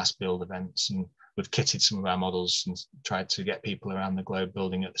we've had mass build events, and we've kitted some of our models and tried to get people around the globe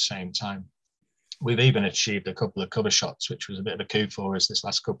building at the same time. We've even achieved a couple of cover shots, which was a bit of a coup for us this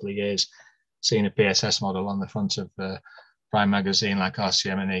last couple of years, seeing a PSS model on the front of Prime magazine like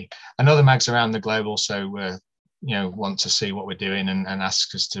RCM&E. And other mags around the globe also want to see what we're doing and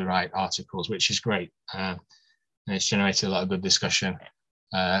ask us to write articles, which is great. and it's generated a lot of good discussion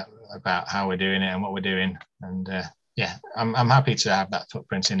about how we're doing it and what we're doing. And yeah, I'm happy to have that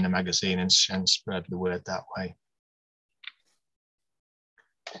footprint in the magazine and spread the word that way.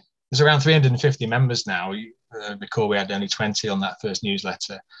 There's around 350 members now. Recall we had only 20 on that first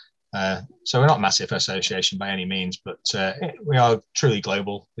newsletter. So we're not a massive association by any means, but we are truly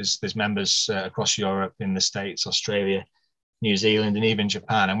global. There's members across Europe, in the States, Australia, New Zealand, and even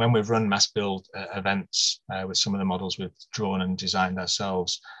Japan. And when we've run mass build events with some of the models we've drawn and designed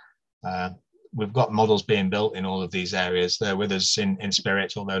ourselves, we've got models being built in all of these areas. They're with us in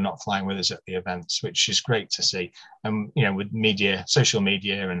spirit, although not flying with us at the events, which is great to see. And with media, social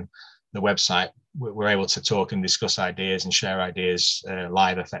media, and the website, we're able to talk and discuss ideas and share ideas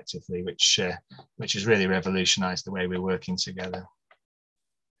live effectively, which has really revolutionized the way we're working together.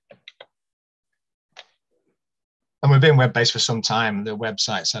 And we've been web-based for some time. The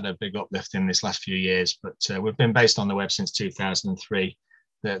website's had a big uplift in this last few years, but we've been based on the web since 2003.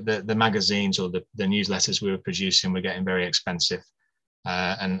 The magazines or the newsletters we were producing were getting very expensive,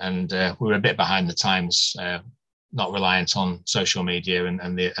 and we were a bit behind the times, not reliant on social media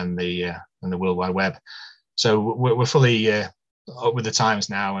and the World Wide Web. So we're fully up with the times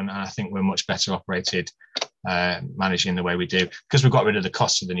now, and I think we're much better operated, managing the way we do, because we've got rid of the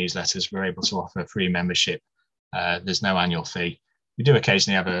cost of the newsletters. We're able to offer free membership. There's no annual fee. We do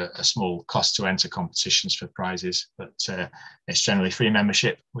occasionally have a small cost to enter competitions for prizes, but it's generally free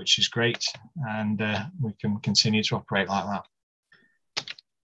membership, which is great, and we can continue to operate like that.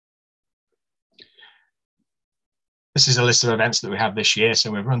 This is a list of events that we have this year. So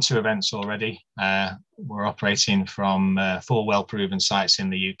we've run 2 events already. We're operating from 4 well-proven sites in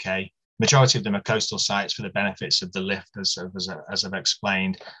the UK. Majority of them are coastal sites for the benefits of the lift, as I've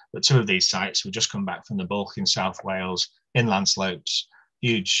explained. But 2 of these sites will just come back from the bulk in South Wales, inland slopes,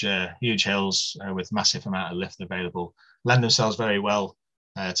 huge hills with massive amount of lift available, lend themselves very well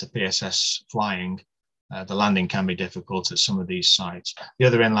to PSS flying. The landing can be difficult at some of these sites. The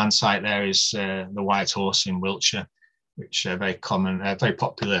other inland site there is the White Horse in Wiltshire, which is a very common, very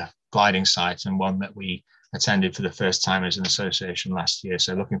popular gliding site, and one that we attended for the first time as an association last year.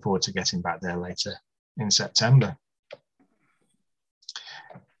 So looking forward to getting back there later in September.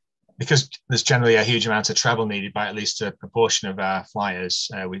 Because there's generally a huge amount of travel needed by at least a proportion of our flyers,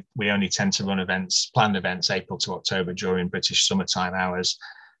 we only tend to run planned events April to October during British summertime hours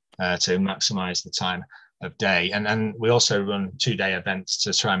to maximise the time of day. And we also run 2-day events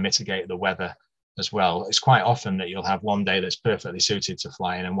to try and mitigate the weather as well. It's quite often that you'll have one day that's perfectly suited to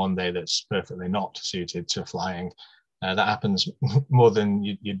flying and one day that's perfectly not suited to flying. That happens more than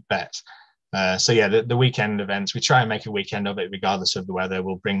you'd bet. So yeah, the weekend events, we try and make a weekend of it regardless of the weather.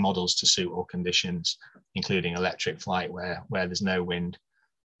 We'll bring models to suit all conditions, including electric flight where there's no wind.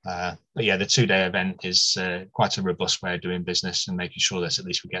 But yeah, the 2-day event is quite a robust way of doing business and making sure that at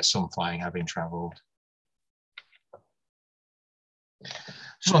least we get some flying having travelled.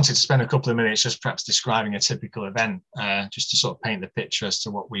 Just wanted to spend a couple of minutes just perhaps describing a typical event, just to sort of paint the picture as to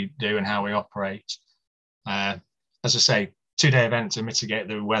what we do and how we operate. As I say, 2-day event to mitigate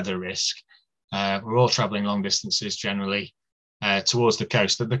the weather risk. We're all travelling long distances generally towards the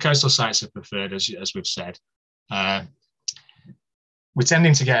coast. The coastal sites are preferred, as we've said. We're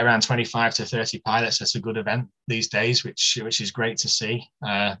tending to get around 25 to 30 pilots at a good event these days, which is great to see.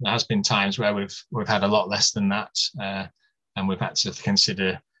 There has been times where we've had a lot less than that, and we've had to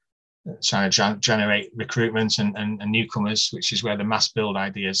consider trying to generate recruitment and newcomers, which is where the mass build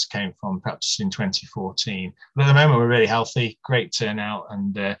ideas came from, perhaps in 2014. But at the moment, we're really healthy, great turnout,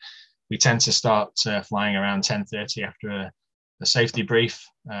 and we tend to start flying around 10:30 after a safety brief.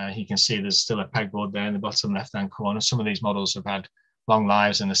 You can see there's still a pegboard there in the bottom left-hand corner. Some of these models have had long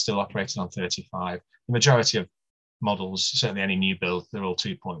lives and are still operating on 35. The majority of models, certainly any new build, they're all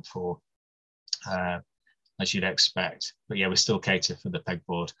 2.4. As you'd expect. But yeah, we still cater for the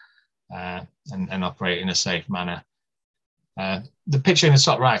pegboard and operate in a safe manner. The picture in the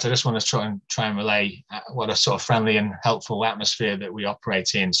top right, I just want to try and relay what a sort of friendly and helpful atmosphere that we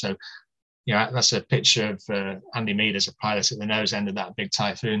operate in. So, that's a picture of Andy Mead as a pilot at the nose end of that big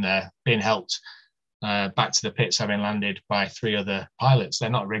typhoon there, being helped back to the pits, having landed by 3 other pilots. They're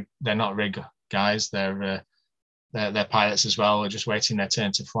not rig guys. They're pilots as well. They're just waiting their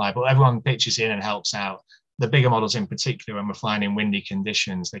turn to fly. But everyone pitches in and helps out. The bigger models in particular, when we're flying in windy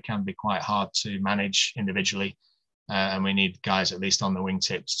conditions, they can be quite hard to manage individually. And we need guys at least on the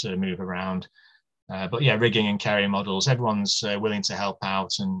wingtips to move around. But yeah, rigging and carrying models, everyone's willing to help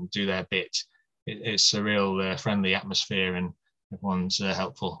out and do their bit. It's a real friendly atmosphere, and everyone's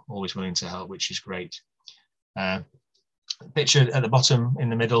helpful, always willing to help, which is great. Picture at the bottom in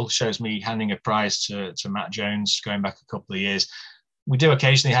the middle shows me handing a prize to Matt Jones going back a couple of years. We do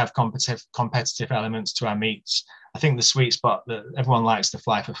occasionally have competitive elements to our meets. I think the sweet spot that everyone likes the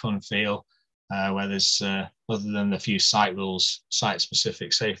fly for fun feel, where there's, other than the few site rules,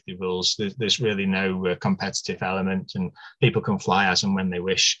 site-specific safety rules, there's really no competitive element, and people can fly as and when they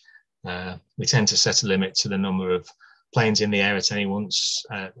wish. We tend to set a limit to the number of planes in the air at any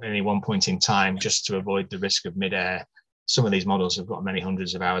one point in time, just to avoid the risk of mid-air. Some of these models have got many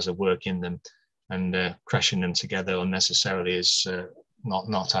hundreds of hours of work in them, and crashing them together unnecessarily is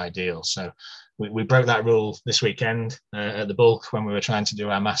not ideal. So we broke that rule this weekend at the bulk when we were trying to do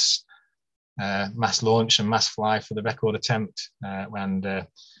our mass launch and mass fly for the record attempt, and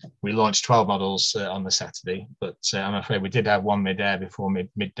we launched 12 models on the Saturday, but I'm afraid we did have one mid-air before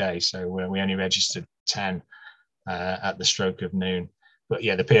midday, so we only registered 10 at the stroke of noon. But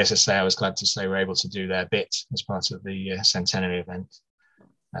yeah, the PSSA, I was glad to say, were able to do their bit as part of the centenary event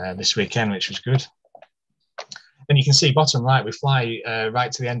this weekend, which was good. And you can see bottom right, we fly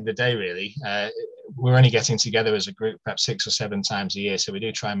right to the end of the day, really. We're only getting together as a group perhaps 6 or 7 times a year, so we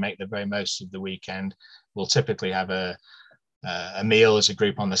do try and make the very most of the weekend. We'll typically have a meal as a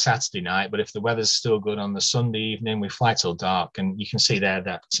group on the Saturday night, but if the weather's still good on the Sunday evening, we fly till dark. And you can see there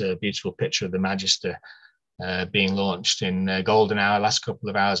that beautiful picture of the Magister being launched in golden hour, last couple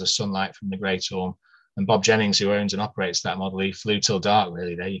of hours of sunlight from the Great Orme. And Bob Jennings, who owns and operates that model, he flew till dark,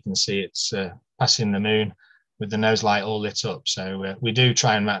 really. There you can see it's passing the moon with the nose light all lit up. So we do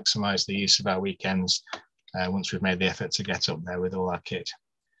try and maximise the use of our weekends once we've made the effort to get up there with all our kit.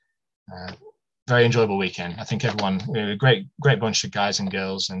 Very enjoyable weekend. I think everyone, we're a great bunch of guys and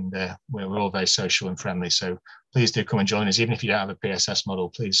girls, and we're all very social and friendly. So please do come and join us. Even if you don't have a PSS model,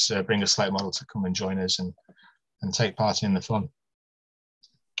 please bring a slate model to come and join us and take part in the fun.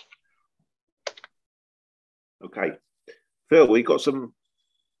 Okay. Phil, we've got some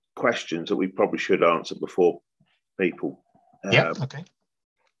questions that we probably should answer before people. Yeah, okay.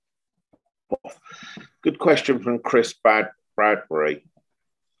 Good question from Chris Bradbury.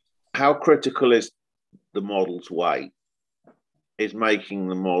 How critical is the model's weight? Is making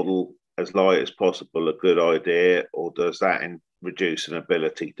the model as light as possible a good idea, or does that reduce an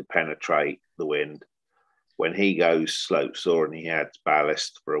ability to penetrate the wind? When he goes slope soaring, he adds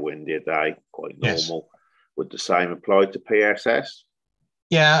ballast for a windier day, quite normal. Yes. Would the same apply to PSS?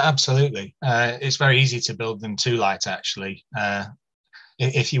 Yeah, absolutely. It's very easy to build them too light, actually.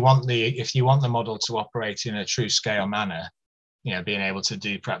 If you want the model to operate in a true scale manner, you know, being able to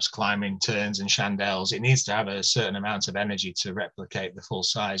do perhaps climbing turns and chandelles, it needs to have a certain amount of energy to replicate the full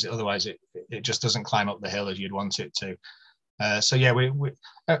size. Otherwise, it just doesn't climb up the hill as you'd want it to. So yeah,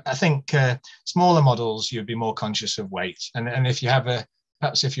 I think smaller models, you'd be more conscious of weight. And if you have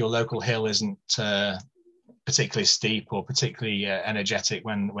perhaps if your local hill isn't particularly steep or particularly energetic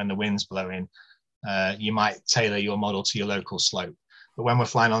when the wind's blowing, you might tailor your model to your local slope. But when we're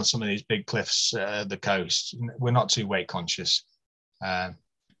flying on some of these big cliffs, the coast, we're not too weight conscious. I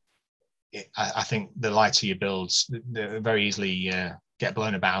think the lighter you build, they very easily get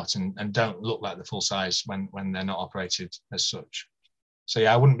blown about and don't look like the full size when they're not operated as such. So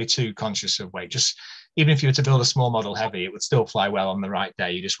yeah, I wouldn't be too conscious of weight. Just even if you were to build a small model heavy, it would still fly well on the right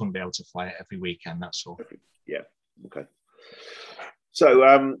day. You just wouldn't be able to fly it every weekend, that's all. Yeah, okay.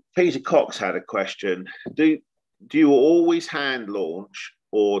 So Peter Cox had a question. Do you always hand launch,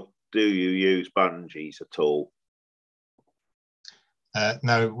 or do you use bungees at all?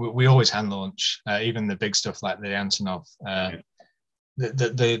 No, we always hand launch, even the big stuff like the Antonov.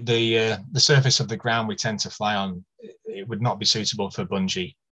 The surface of the ground we tend to fly on, it would not be suitable for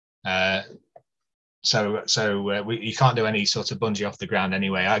bungee. So you can't do any sort of bungee off the ground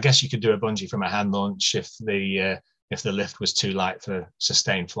anyway. I guess you could do a bungee from a hand launch if the lift was too light for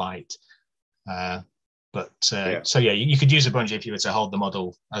sustained flight. So yeah, you could use a bungee if you were to hold the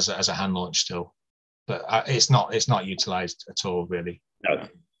model as a hand launch still, but it's not utilized at all, really. No.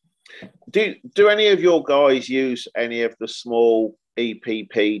 Do any of your guys use any of the small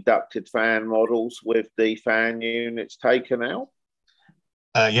EPP ducted fan models with the fan units taken out?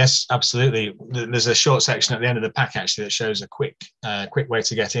 Yes, absolutely. There's a short section at the end of the pack actually that shows a quick way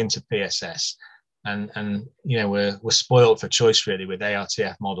to get into PSS, and you know we're spoiled for choice really with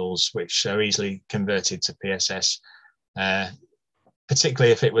ARTF models which are easily converted to PSS,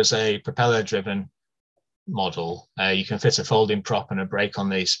 particularly if it was a propeller driven model. You can fit a folding prop and a brake on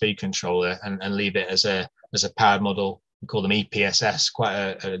the speed controller and leave it as a powered model. We call them EPSS, quite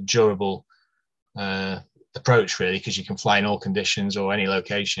a durable approach really, because you can fly in all conditions or any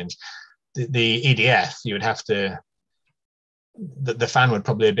locations. The EDF, you would have to the fan would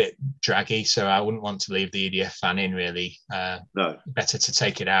probably be a bit draggy, so I wouldn't want to leave the EDF fan in really. No. Better to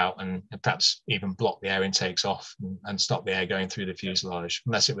take it out and perhaps even block the air intakes off and stop the air going through the fuselage,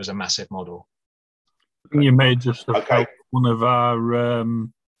 unless it was a massive model. You may just have helped one of our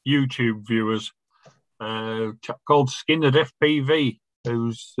YouTube viewers, a chap called Skinnerd FPV,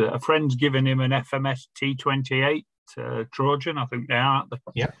 who's a friend's given him an FMS T28 Trojan, I think they are,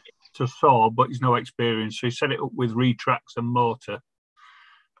 yeah, to soar, but he's no experience. So he set it up with retracts and motor,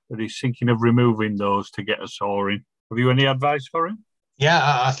 but he's thinking of removing those to get a soaring. Have you any advice for him? Yeah,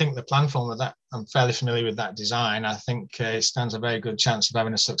 I think the plan form of that, I'm fairly familiar with that design. I think it stands a very good chance of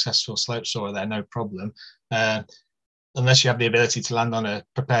having a successful slope soarer there, no problem. Unless you have the ability to land on a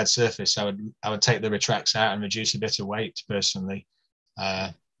prepared surface, I would take the retracts out and reduce a bit of weight personally.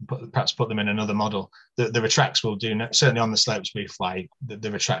 Perhaps put them in another model. The retracts will do, certainly on the slopes we fly,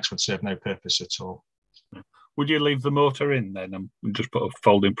 the retracts would serve no purpose at all. Would you leave the motor in then and just put a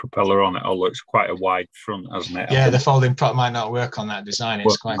folding propeller on it? Although it's quite a wide front, hasn't it? Yeah, the folding prop might not work on that design.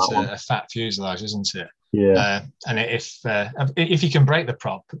 It's quite a fat fuselage, isn't it? Yeah. And if you can break the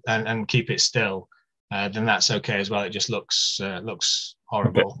prop and keep it still, then that's okay as well. It just looks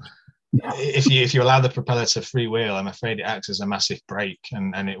horrible. Yeah. If you allow the propeller to freewheel, I'm afraid it acts as a massive brake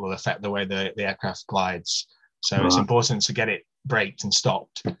and it will affect the way the aircraft glides. So It's important to get it braked and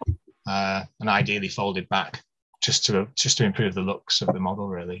stopped, and ideally folded back, just to improve the looks of the model,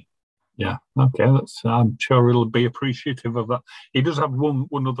 really. Yeah, okay, I'm sure he'll be appreciative of that. He does have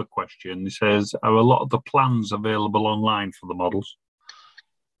one other question. He says, are a lot of the plans available online for the models?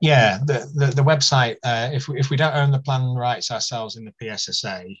 Yeah, the website, if we don't own the plan rights ourselves in the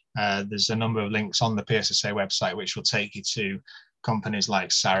PSSA, there's a number of links on the PSSA website which will take you to companies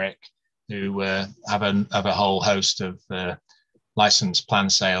like Soaring, who have a whole host of licensed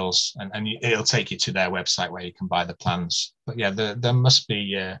plan sales, and it'll take you to their website where you can buy the plans. But yeah, there must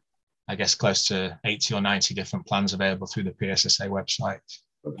be, I guess, close to 80 or 90 different plans available through the PSSA website.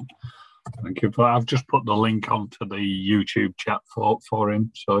 Thank you. I've just put the link onto the YouTube chat for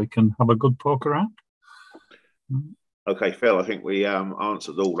him so he can have a good poke around. Okay, Phil, I think we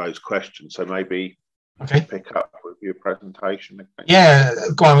answered all those questions, so maybe pick up with your presentation. Yeah,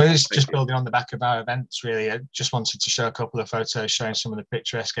 go on. It's just building on the back of our events, really. I just wanted to show a couple of photos showing some of the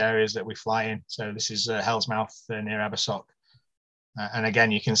picturesque areas that we fly in. So this is Hell's Mouth near Abersock. And again,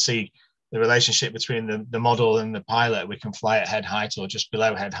 you can see the relationship between the model and the pilot. We can fly at head height or just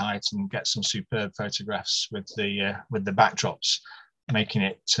below head height and get some superb photographs with the backdrops, making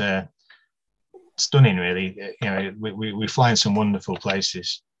it stunning, really. You know, we fly in some wonderful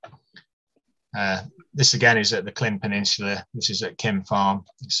places. This again is at the Klin Peninsula. This is at Kim Farm.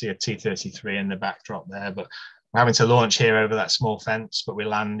 You see a T-33 in the backdrop there, but we're having to launch here over that small fence, but we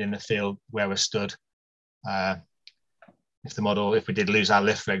land in the field where we're stood. If we did lose our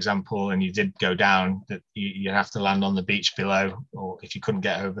lift, for example, and you did go down, that you have to land on the beach below, or if you couldn't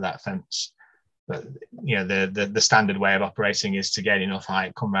get over that fence. But you know, the standard way of operating is to get enough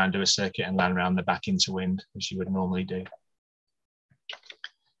height, come round, do a circuit, and land around the back into wind, as you would normally do.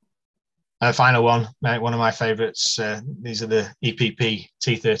 And the final one of my favourites. These are the EPP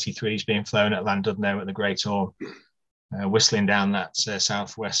T-33s being flown at Llandudno at the Great Orme, whistling down that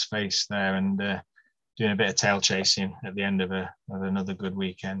southwest face there, and doing a bit of tail chasing at the end of another good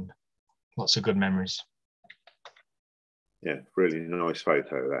weekend. Lots of good memories. Yeah, really nice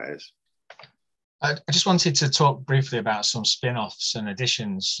photo that is. I just wanted to talk briefly about some spin-offs and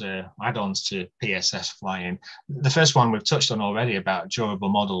additions, add-ons to PSS flying. The first one we've touched on already about durable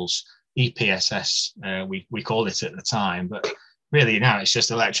models, EPSS, we called it at the time, but really now it's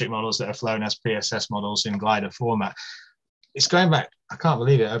just electric models that are flown as PSS models in glider format. It's going back, I can't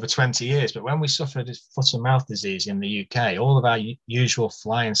believe it, over 20 years, but when we suffered foot and mouth disease in the UK, all of our usual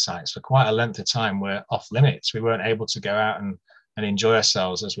flying sites for quite a length of time were off limits. We weren't able to go out and enjoy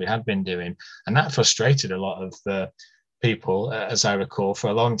ourselves as we had been doing. And that frustrated a lot of people, as I recall, for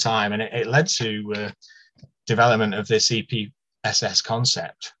a long time. And it led to development of this EPSS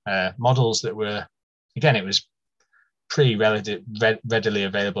concept, models that were, again, it was readily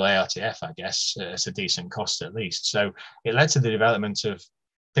available ARTF, I guess, at a decent cost at least. So it led to the development of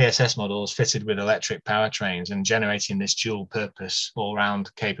PSS models fitted with electric powertrains and generating this dual purpose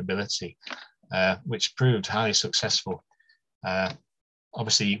all-round capability, which proved highly successful.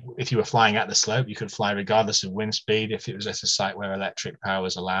 Obviously, if you were flying at the slope, you could fly regardless of wind speed if it was at a site where electric power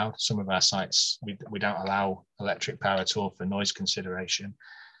was allowed. Some of our sites, we don't allow electric power at all for noise consideration.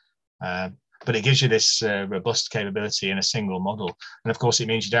 But it gives you this robust capability in a single model. And of course, it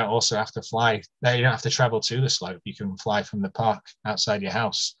means you don't also have to fly, you don't have to travel to the slope. You can fly from the park outside your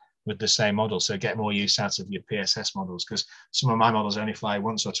house with the same model. So get more use out of your PSS models, because some of my models only fly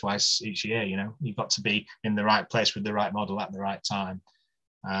once or twice each year. You know, you've got to be in the right place with the right model at the right time.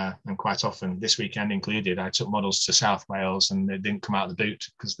 And quite often, this weekend included, I took models to South Wales and they didn't come out of the boot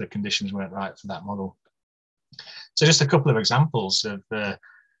because the conditions weren't right for that model. So just a couple of examples of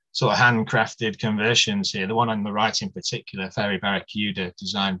sort of handcrafted conversions here. The one on the right in particular, Fairy Barracuda,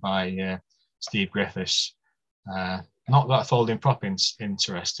 designed by Steve Griffiths. Not got a folding prop,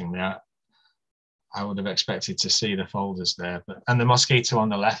 interestingly. I would have expected to see the folders there. And the Mosquito on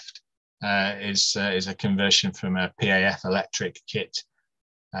the left is a conversion from a PAF electric kit.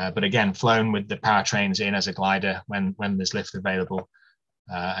 But again, flown with the powertrains in as a glider when there's lift available.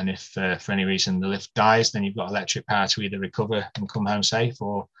 And if for any reason the lift dies, then you've got electric power to either recover and come home safe,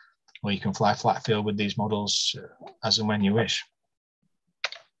 or you can fly flat field with these models as and when you wish.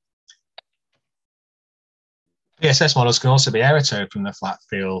 PSS models can also be aerotowed from the flat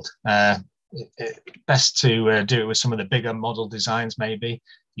field. Best to do it with some of the bigger model designs, maybe.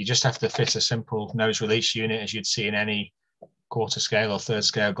 You just have to fit a simple nose release unit as you'd see in any quarter scale or third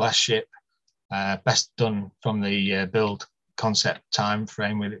scale glass ship. Best done from the build concept time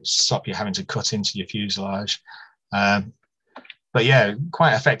frame, with it stop you having to cut into your fuselage. But yeah,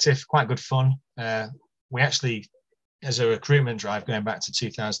 quite effective, quite good fun. We actually, as a recruitment drive going back to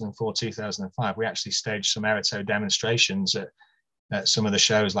 2004, 2005, we actually staged some aerotow demonstrations at some of the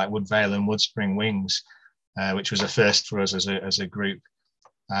shows like Woodvale and Woodspring Wings, which was a first for us as a group.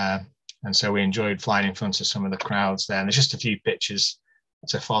 And so we enjoyed flying in front of some of the crowds there. And there's just a few pictures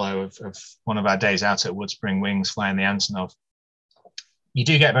to follow of one of our days out at Woodspring Wings flying the Antonov. You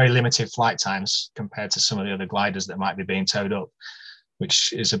do get very limited flight times compared to some of the other gliders that might be being towed up,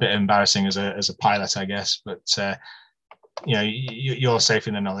 which is a bit embarrassing as a pilot, I guess. But you know, you're safe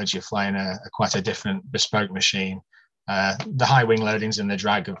in the knowledge you're flying quite a different bespoke machine. The high wing loadings and the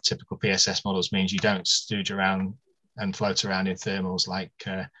drag of typical PSS models means you don't stooge around and float around in thermals like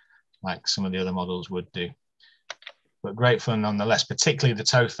some of the other models would do. But great fun nonetheless, particularly the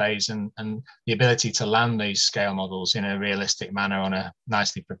tow phase and the ability to land these scale models in a realistic manner on a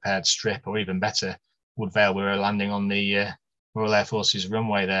nicely prepared strip, or even better, Woodvale, we were landing on the Royal Air Force's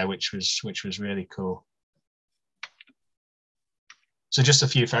runway there, which was really cool. So just a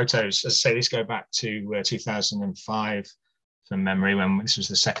few photos. As I say, these go back to 2005 from memory, when this was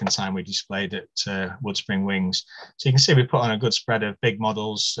the second time we displayed at Woodspring Wings. So you can see we put on a good spread of big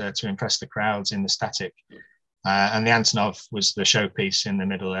models to impress the crowds in the static. And the Antonov was the showpiece in the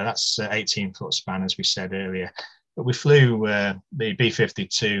middle there. That's 18-foot span, as we said earlier. But we flew the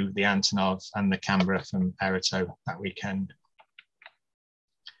B-52, the Antonov, and the Canberra from Aerotow that weekend.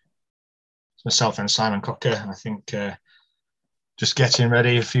 Myself and Simon Cocker, I think, just getting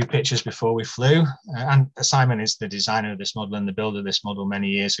ready a few pictures before we flew. And Simon is the designer of this model and the builder of this model many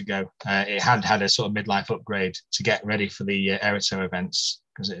years ago. It had a sort of midlife upgrade to get ready for the Aerotow events,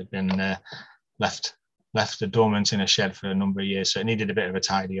 because it had been left dormant in a shed for a number of years, so it needed a bit of a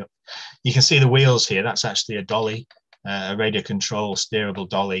tidy up. You can see the wheels here. That's actually a dolly, a radio control steerable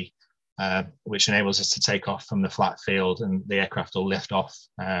dolly, which enables us to take off from the flat field, and the aircraft will lift off,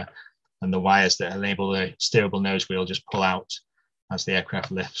 and the wires that enable the steerable nose wheel just pull out as the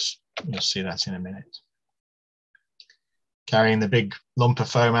aircraft lifts. You'll see that in a minute. Carrying the big lump of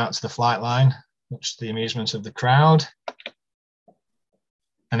foam out to the flight line, much to the amusement of the crowd.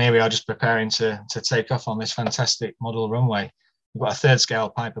 And here we are, just preparing to take off on this fantastic model runway. We've got a third scale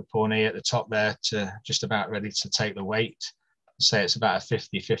Piper Pawnee at the top there, to just about ready to take the weight. I'd say it's about a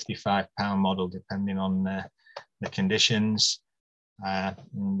 50, 55 pound model, depending on the conditions. And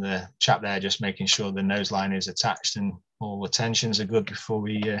the chap there just making sure the nose line is attached and all the tensions are good before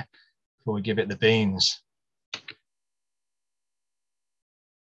we give it the beans.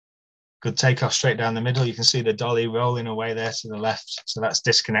 Good takeoff straight down the middle. You can see the dolly rolling away there to the left. So that's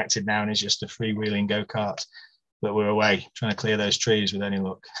disconnected now and is just a freewheeling go-kart. But we're away, trying to clear those trees with any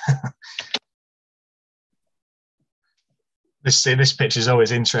luck. This picture's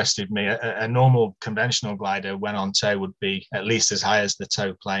always interested me. A normal conventional glider, when on tow, would be at least as high as the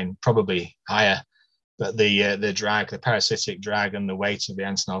tow plane, probably higher. But the drag, the parasitic drag and the weight of the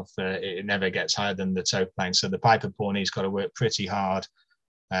Antonov, it never gets higher than the tow plane. So the Piper Pawnee's got to work pretty hard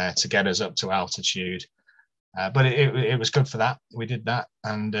to get us up to altitude. But it was good for that. We did that,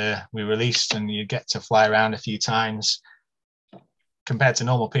 and we released, and you get to fly around a few times. Compared to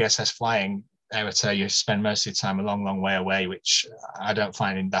normal PSS flying, Aerotow, you spend most of the time a long, long way away, which I don't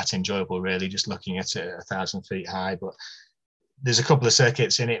find that enjoyable, really, just looking at it 1,000 feet high. But there's a couple of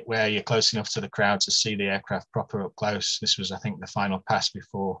circuits in it where you're close enough to the crowd to see the aircraft proper up close. This was, I think, the final pass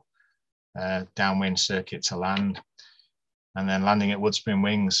before downwind circuit to land. and then landing at Woodspin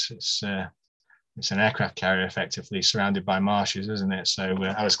Wings. It's an aircraft carrier effectively surrounded by marshes, isn't it? So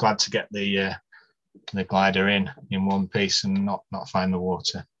I was glad to get the glider in one piece and not find the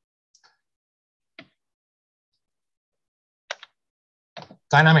water.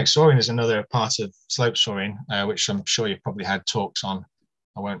 Dynamic soaring is another part of slope soaring, which I'm sure you've probably had talks on.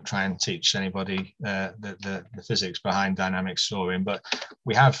 I won't try and teach anybody the physics behind dynamic soaring, but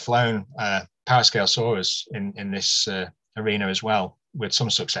we have flown power scale soarers in this arena as well with some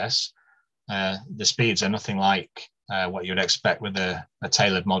success. The speeds are nothing like what you'd expect with a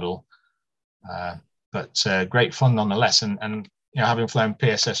tailored model, but great fun nonetheless. And having flown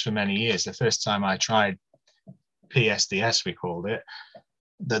PSS for many years, the first time I tried PSDS, we called it,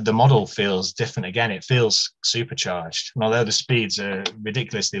 the model feels different again. It feels supercharged. And although the speeds are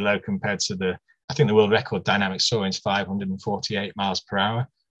ridiculously low compared to I think the world record dynamic soaring is 548 miles per hour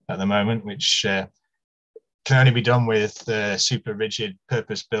at the moment, which can only be done with super rigid,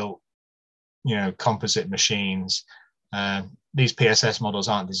 purpose-built, composite machines. These PSS models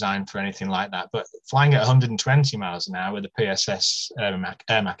aren't designed for anything like that. But flying at 120 miles an hour with the PSS Air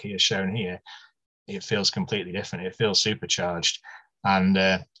Mackie as shown here, it feels completely different. It feels supercharged. And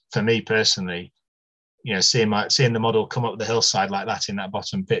for me personally, seeing the model come up the hillside like that in that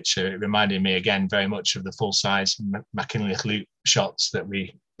bottom picture, it reminded me again very much of the full-size McKinley loop shots that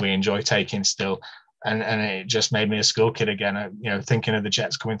we enjoy taking still. And it just made me a school kid again. Thinking of the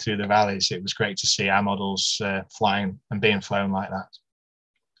jets coming through the valleys, it was great to see our models flying and being flown like that.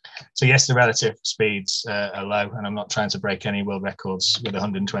 So yes, the relative speeds are low, and I'm not trying to break any world records with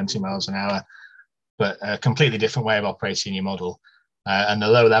 120 miles an hour, but a completely different way of operating your model. And the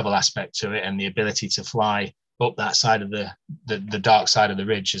low level aspect to it and the ability to fly up that side of the dark side of the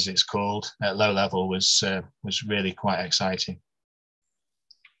ridge, as it's called, at low level was really quite exciting.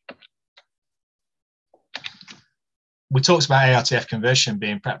 We talked about ARTF conversion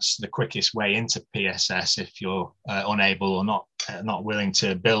being perhaps the quickest way into PSS if you're unable or not willing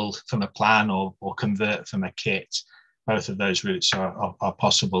to build from a plan or convert from a kit. Both of those routes are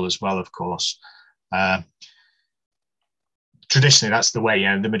possible as well, of course. Traditionally, that's the way.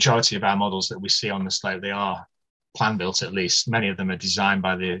 The majority of our models that we see on the slope, they are plan built. At least many of them are designed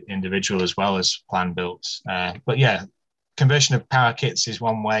by the individual as well as plan built. But yeah, conversion of power kits is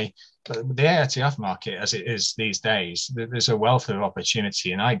one way. But the ARTF market, as it is these days, there's a wealth of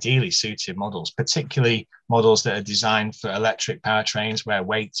opportunity and ideally suited models, particularly models that are designed for electric powertrains where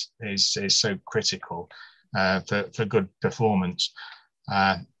weight is so critical for good performance.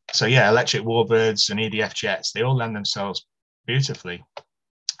 So yeah, electric warbirds and EDF jets, they all lend themselves beautifully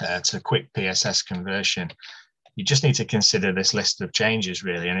to quick PSS conversion. You just need to consider this list of changes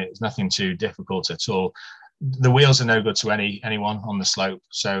really, and it's nothing too difficult at all. The wheels are no good to anyone on the slope,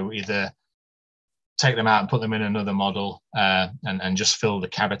 so either take them out and put them in another model and just fill the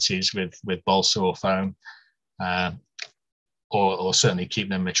cavities with balsa or foam, or certainly keep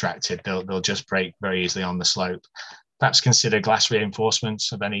them retracted. They'll just break very easily on the slope. Perhaps consider glass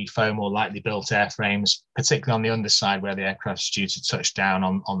reinforcements of any foam or lightly built airframes, particularly on the underside where the aircraft's due to touch down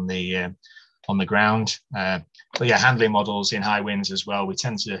on the ground. But yeah, handling models in high winds as well. We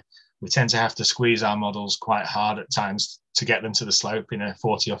tend to have to squeeze our models quite hard at times to get them to the slope in a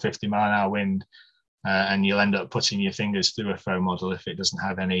 40 or 50 mile an hour wind, and you'll end up putting your fingers through a foam model if it doesn't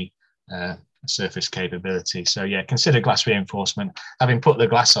have any surface capability. So yeah, consider glass reinforcement. Having put the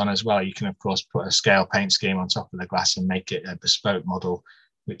glass on as well, you can of course put a scale paint scheme on top of the glass and make it a bespoke model,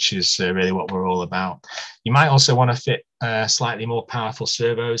 which is really what we're all about. You might also want to fit slightly more powerful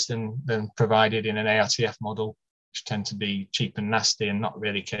servos than provided in an ARTF model, which tend to be cheap and nasty and not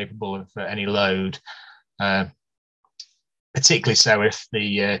really capable of any load. Particularly so if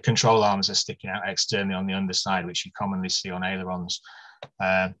the control arms are sticking out externally on the underside, which you commonly see on ailerons.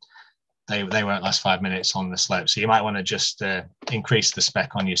 They won't last 5 minutes on the slope. So you might want to just increase the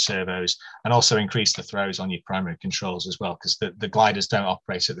spec on your servos and also increase the throws on your primary controls as well, because the gliders don't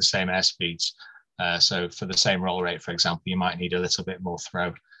operate at the same air speeds. So for the same roll rate, for example, you might need a little bit more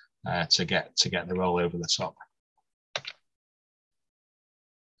throw to get the roll over the top.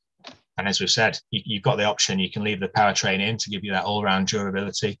 And as we've said, you've got the option. You can leave the powertrain in to give you that all-round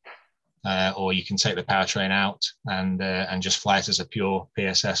durability, or you can take the powertrain out and just fly it as a pure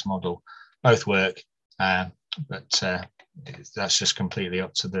PSS model. Both work, but that's just completely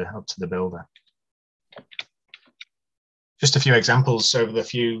up to the builder. Just a few examples over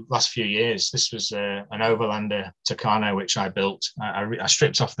the last few years. This was an Overlander Tucano which I built. I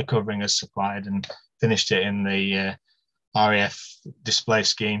stripped off the covering as supplied and finished it in the RAF display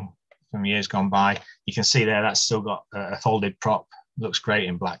scheme from years gone by. You can see there that's still got a folded prop. Looks great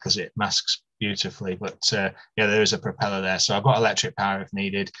in black because it masks beautifully. But yeah, there is a propeller there. So I've got electric power if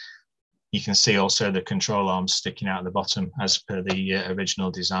needed. You can see also the control arms sticking out the bottom as per the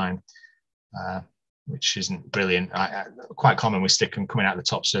original design, which isn't brilliant. Quite common, we stick them coming out the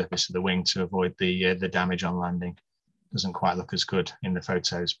top surface of the wing to avoid the damage on landing. Doesn't quite look as good in the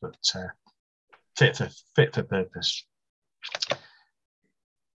photos, but fit for purpose.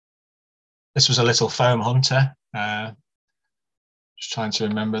 This was a little foam hunter. Just trying to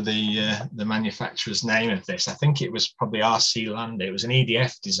remember the manufacturer's name of this. I think it was probably RC Land. It was an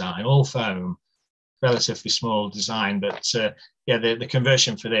EDF design, all foam, relatively small design. But yeah, the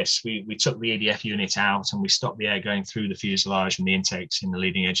conversion for this, we took the EDF unit out and we stopped the air going through the fuselage and the intakes in the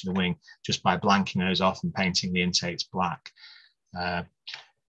leading edge of the wing just by blanking those off and painting the intakes black.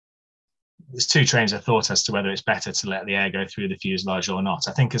 There's two trains of thought as to whether it's better to let the air go through the fuselage or not.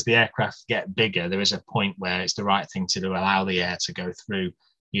 I think as the aircraft get bigger, there is a point where it's the right thing to do, allow the air to go through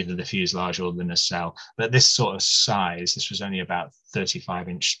either the fuselage or the nacelle. But at this sort of size, this was only about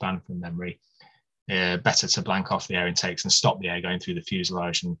 35-inch span from memory, better to blank off the air intakes and stop the air going through the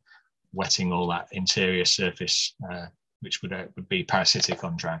fuselage and wetting all that interior surface, which would be parasitic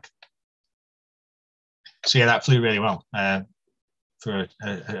on drag. So yeah, that flew really well. For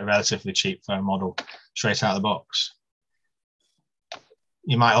a relatively cheap foam model, straight out of the box.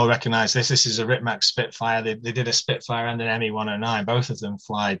 You might all recognise this. This is a Ripmax Spitfire. They did a Spitfire and an ME-109. Both of them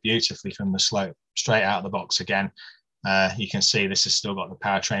fly beautifully from the slope, straight out of the box again. You can see this has still got the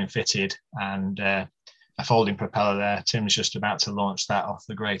powertrain fitted and a folding propeller there. Tim's just about to launch that off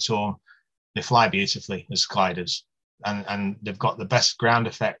the Great Orme. They fly beautifully as gliders, and they've got the best ground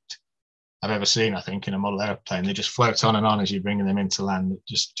effect I've ever seen, I think, in a model airplane. They just float on and on as you bring them into land.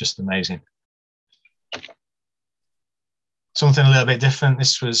 Just amazing. Something a little bit different.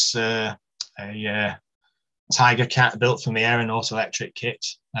 This was a Tiger Cat built from the Aeronaut electric kit.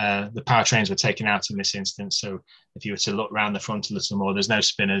 The powertrains were taken out in this instance. So if you were to look around the front a little more, there's no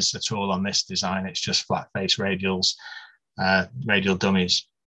spinners at all on this design. It's just flat face radials, radial dummies.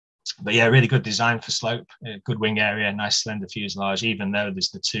 But yeah, really good design for slope, good wing area, nice slender fuselage, even though there's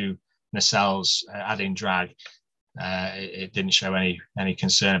the two nacelles adding drag. It didn't show any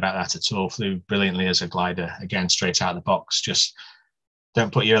concern about that at all. Flew brilliantly as a glider, again straight out of the box. Just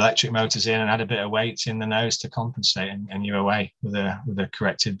don't put your electric motors in and add a bit of weight in the nose to compensate, and you're away with a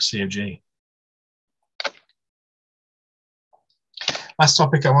corrected COG. Last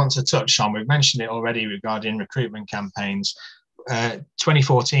topic I want to touch on, we've mentioned it already regarding recruitment campaigns.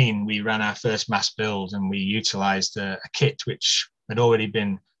 2014 we ran our first mass build and we utilised a kit which had already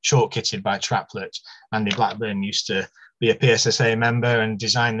been short kitted by Traplet. Andy Blackburn used to be a PSSA member and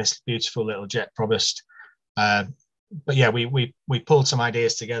design this beautiful little jet Provost. But yeah, we pulled some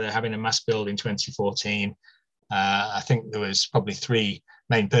ideas together, having a mass build in 2014. I think there was probably three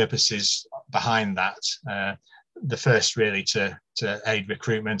main purposes behind that. The first really to aid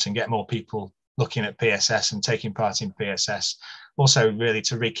recruitment and get more people looking at PSS and taking part in PSS. Also really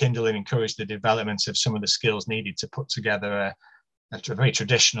to rekindle and encourage the development of some of the skills needed to put together a very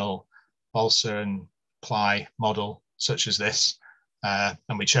traditional balsa and ply model such as this.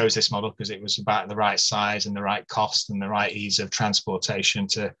 And we chose this model because it was about the right size and the right cost and the right ease of transportation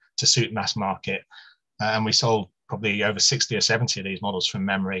to suit mass market. And we sold probably over 60 or 70 of these models from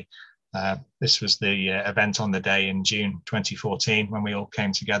memory. This was the event on the day in June 2014 when we all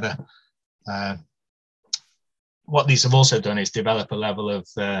came together. What these have also done is develop a level of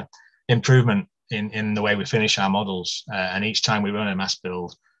improvement in the way we finish our models. And each time we run a mass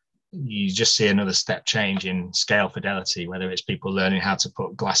build, you just see another step change in scale fidelity, whether it's people learning how to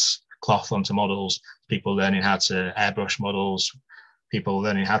put glass cloth onto models, people learning how to airbrush models, people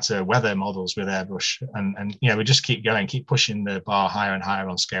learning how to weather models with airbrush. And you know, we just keep going, keep pushing the bar higher and higher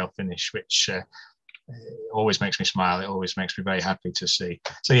on scale finish, which always makes me smile. It always makes me very happy to see.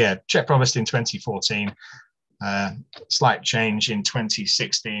 So yeah, Jet Provost in 2014. Slight change in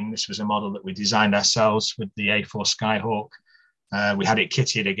 2016. This was a model that we designed ourselves with the A4 Skyhawk. We had it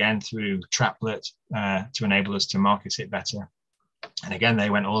kitted again through Traplet to enable us to market it better. And again, they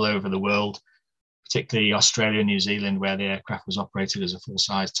went all over the world, particularly Australia, New Zealand, where the aircraft was operated as a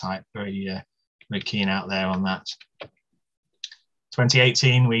full-size type. Very keen out there on that.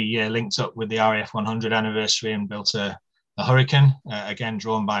 2018, we linked up with the RAF 100 anniversary and built a Hurricane, again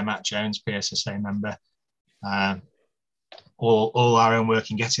drawn by Matt Jones, PSSA member. All our own work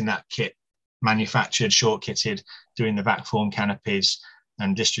in getting that kit manufactured, short kitted, doing the back form canopies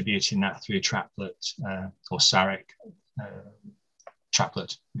and distributing that through Traplet or Sarek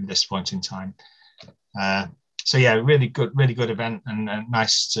Traplet at this point in time. So yeah, really good event and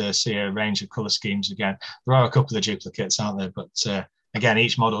nice to see a range of colour schemes again. There are a couple of duplicates, aren't there? But again,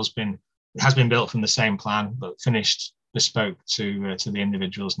 each model's been it has been built from the same plan, but finished bespoke to the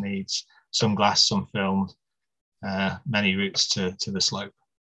individual's needs. Some glass, some filmed, many routes to the slope.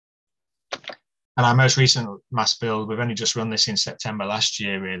 And our most recent mass build, we've only just run this in September last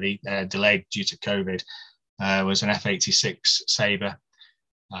year, really, delayed due to COVID, was an F86 Sabre.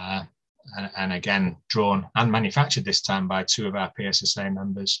 And again, drawn and manufactured this time by two of our PSSA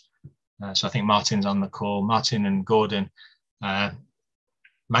members. So I think Martin's on the call. Martin and Gordon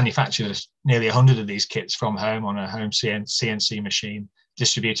manufactured nearly 100 of these kits from home on a home CNC machine,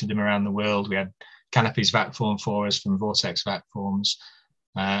 distributed them around the world. We had Canopy's vac form for us from Vortex vac forms.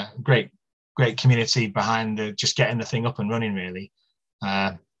 Great community behind just getting the thing up and running, really.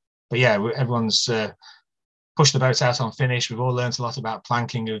 But yeah, everyone's pushed the boat out on finish. We've all learned a lot about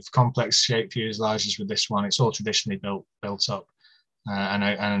planking of complex shape fuselages with this one. It's all traditionally built up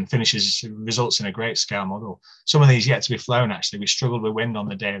and finishes, results in a great scale model. Some of these yet to be flown, actually. We struggled with wind on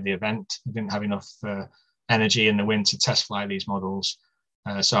the day of the event. We didn't have enough energy in the wind to test fly these models.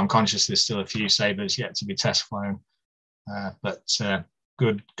 So I'm conscious there's still a few Sabres yet to be test flown. But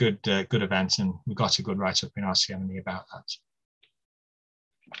good event, and we got a good write-up in RCME about that.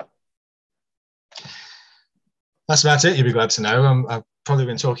 That's about it. You'll be glad to know. I've probably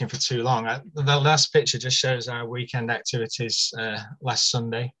been talking for too long. The last picture just shows our weekend activities last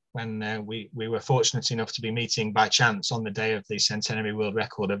Sunday, when we were fortunate enough to be meeting by chance on the day of the Centenary World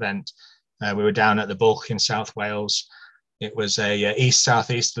Record event. We were down at the Bulk in South Wales. It was a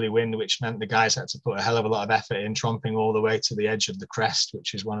east-southeasterly wind, which meant the guys had to put a hell of a lot of effort in, tromping all the way to the edge of the crest,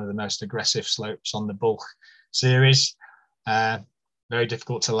 which is one of the most aggressive slopes on the Bulk series. Very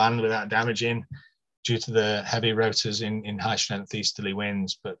difficult to land without damaging, due to the heavy rotors in high strength easterly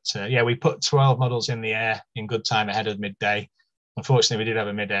winds. But yeah, we put 12 models in the air in good time ahead of midday. Unfortunately, we did have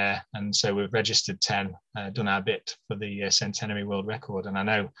a mid-air, and so we've registered 10, done our bit for the Centenary World Record. And I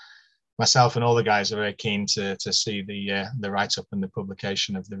know myself and all the guys are very keen to see the write-up and the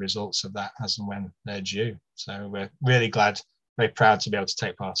publication of the results of that as and when they're due. So we're really glad, very proud to be able to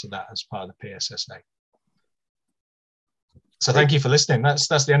take part of that as part of the PSSA. So thank you for listening. That's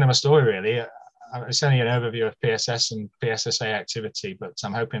the end of my story, really. It's only an overview of PSS and PSSA activity, but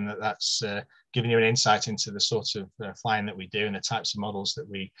I'm hoping that that's giving you an insight into the sort of flying that we do and the types of models that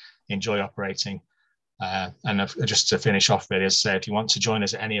we enjoy operating. And just to finish off, really, as I say, if you want to join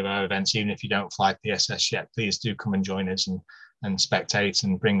us at any of our events, even if you don't fly PSS yet, please do come and join us and spectate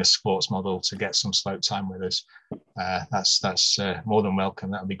and bring the sports model to get some slope time with us. That's more than welcome.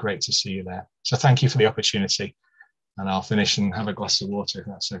 That would be great to see you there. So thank you for the opportunity, and I'll finish and have a glass of water if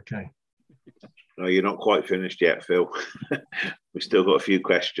that's okay. No, you're not quite finished yet, Phil. We've still got a few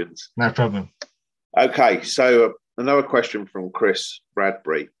questions. No problem. Okay, so another question from Chris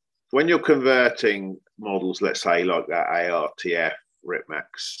Bradbury. When you're converting models, let's say like that ARTF, Ripmax,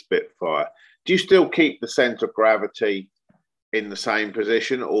 Spitfire, do you still keep the centre of gravity in the same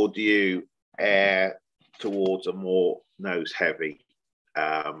position, or do you air towards a more nose-heavy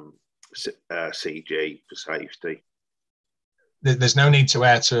CG for safety? There's no need to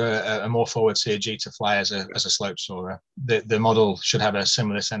air to a more forward CG to fly as a slope soarer. The model should have a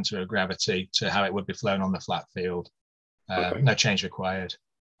similar centre of gravity to how it would be flown on the flat field. Okay. No change required.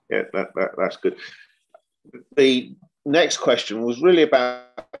 Yeah, that's good. The next question was really about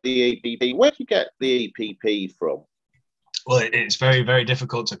the EPP. Where do you get the EPP from? Well, it's very, very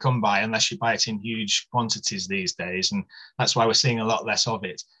difficult to come by unless you buy it in huge quantities these days, and that's why we're seeing a lot less of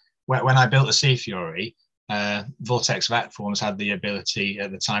it. When I built the Sea Fury, Vortex vac forms had the ability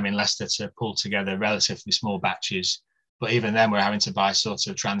at the time in Leicester to pull together relatively small batches, but even then we're having to buy sort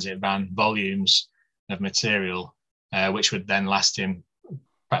of transit van volumes of material, which would then last him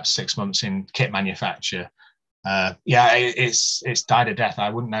perhaps 6 months in kit manufacture. Yeah, it's died a death. I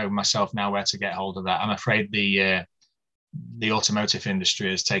wouldn't know myself now where to get hold of that. I'm afraid the automotive industry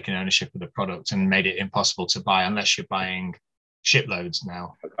has taken ownership of the product and made it impossible to buy unless you're buying shiploads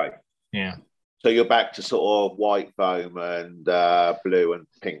now. Okay. Yeah. So you're back to sort of white foam and blue and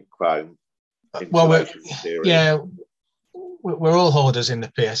pink foam. Well, we're all hoarders in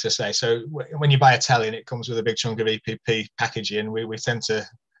the PSSA. So when you buy a telly and it comes with a big chunk of EPP packaging, we tend to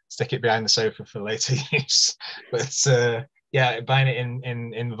stick it behind the sofa for later use. But yeah, buying it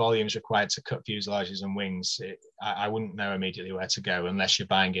in the volumes required to cut fuselages and wings, I wouldn't know immediately where to go unless you're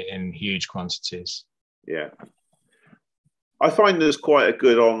buying it in huge quantities. Yeah. I find there's quite a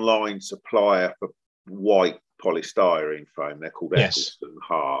good online supplier for white polystyrene foam. They're called Eccleston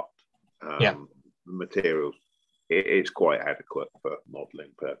Hart. The materials, it's quite adequate for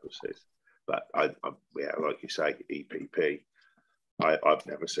modelling purposes. But yeah, like you say, EPP, I've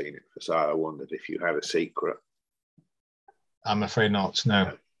never seen it for sale. I wondered if you had a secret. I'm afraid not,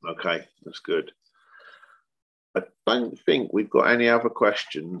 no. Okay, that's good. I don't think we've got any other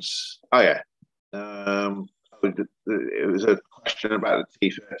questions. Oh yeah, it was a question about the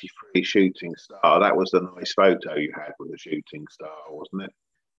T-33 shooting star. That was the nice photo you had with the shooting star, wasn't it?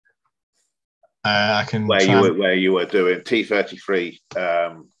 I can where you were doing T-33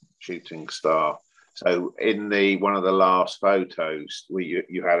 shooting star. So in one of the last photos,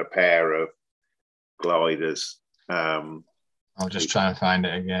 you had a pair of gliders. I'll just try and find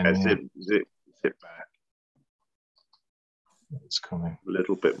it again. Zip back. It's coming. A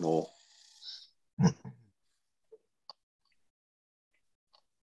little bit more.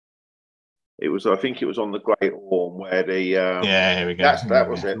 I think it was on the Great Orme where the yeah, here we go. That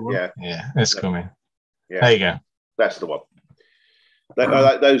was it. Yeah, it's coming. Yeah, there you go. That's the one.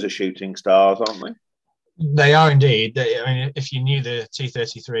 Those are shooting stars, aren't they? They are indeed. I mean, if you knew the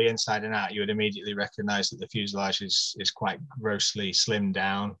T-33 inside and out, you would immediately recognise that the fuselage is quite grossly slimmed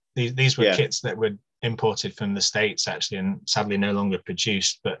down. These were kits that were imported from the States, actually, and sadly no longer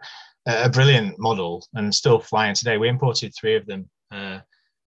produced, but a brilliant model and still flying today. We imported 3 of them.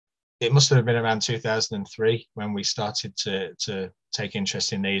 It must have been around 2003 when we started to take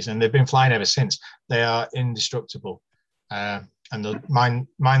interest in these, and they've been flying ever since. They are indestructible. And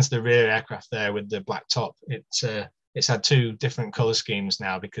mine's the rear aircraft there with the black top. It's had 2 different color schemes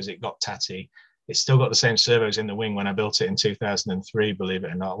now because it got tatty. It's still got the same servos in the wing when I built it in 2003, believe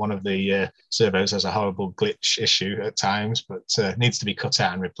it or not. One of the servos has a horrible glitch issue at times, but needs to be cut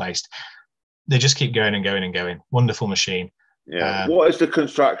out and replaced. They just keep going and going and going. Wonderful machine. Yeah. What is the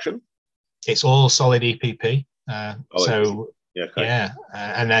construction? It's all solid EPP. And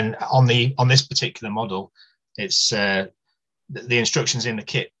then on this particular model, it's the instructions in the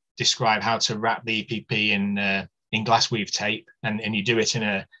kit describe how to wrap the EPP in glass weave tape, and you do it in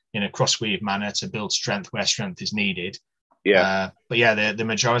a cross weave manner to build strength where strength is needed. But the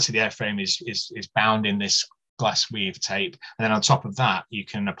majority of the airframe is bound in this glass weave tape, and then on top of that you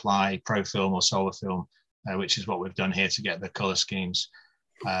can apply pro film or solar film, which is what we've done here to get the color schemes.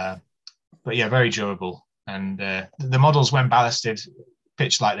 But very durable. And the models, when ballasted,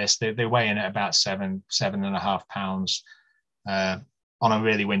 pitched like this, they weigh in at about 7.5 pounds. On a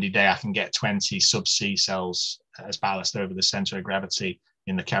really windy day, I can get 20 subsea cells as ballast over the center of gravity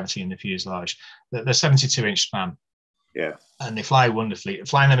in the cavity in the fuselage. They're 72-inch span. Yeah. And they fly wonderfully.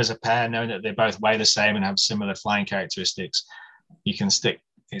 Flying them as a pair, knowing that they both weigh the same and have similar flying characteristics, you can stick.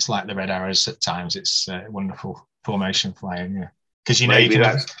 It's like the red arrows at times. It's wonderful formation flying. Yeah. Because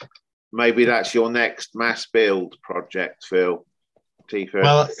maybe that's your next mass build project, Phil. T-30.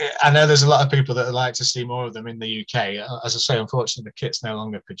 Well, I know there's a lot of people that would like to see more of them in the UK. As I say, unfortunately, the kit's no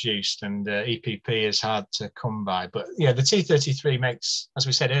longer produced, and EPP is hard to come by. But the T-33 makes, as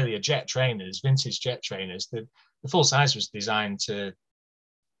we said earlier, jet trainers, vintage jet trainers. The full size was designed to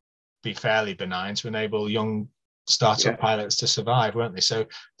be fairly benign, to enable young startup pilots to survive, weren't they? So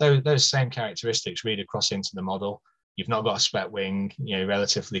those same characteristics read across into the model. You've not got a swept wing,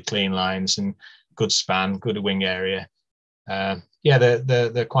 relatively clean lines and good span, good wing area.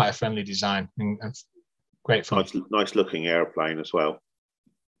 They're quite a friendly design and great fun. Nice looking airplane as well.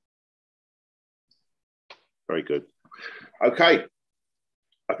 Very good. Okay,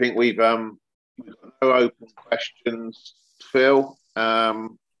 I think we've got no open questions, Phil. A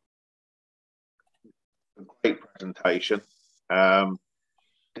great presentation.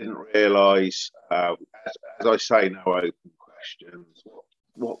 Didn't realise, as I say, no open questions.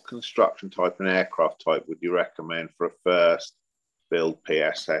 What construction type and aircraft type would you recommend for a first build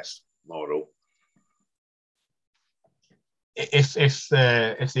PSS model? If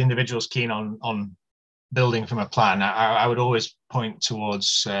the individual's keen on building from a plan, I would always point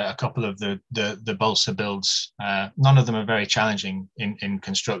towards a couple of the balsa builds. None of them are very challenging in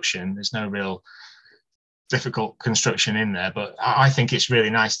construction. There's no real difficult construction in there, but I think it's really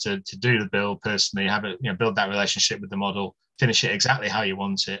nice to do the build personally, have it, build that relationship with the model, finish it exactly how you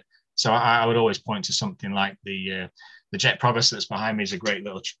want it. So I would always point to something like the Jet Provost that's behind me is a great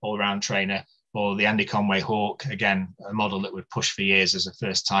little all-round trainer, or the Andy Conway Hawk, again, a model that would push for years as a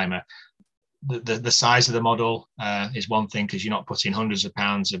first timer. The size of the model is one thing, because you're not putting hundreds of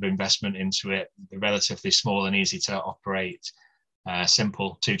pounds of investment into it. They're relatively small and easy to operate,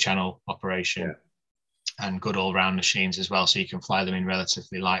 simple 2-channel operation, and good all-round machines as well. So you can fly them in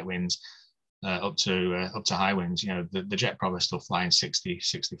relatively light winds up to high winds. The Jet Provost will fly in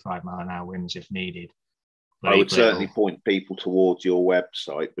 65 mile an hour winds if needed. I would certainly point people towards your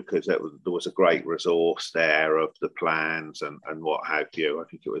website, because there was a great resource there of the plans and what have you. I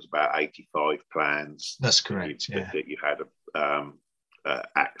think it was about 85 plans. That's correct. That you had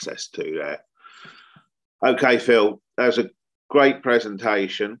access to there. Okay, Phil, that was a great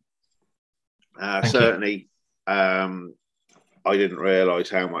presentation. Certainly, I didn't realise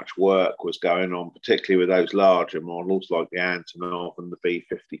how much work was going on, particularly with those larger models like the Antonov and the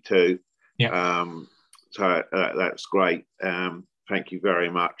B-52. Yeah. So that's great. Thank you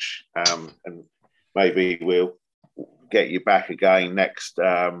very much. And maybe we'll get you back again next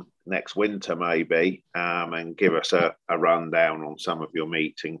winter, maybe, and give us a rundown on some of your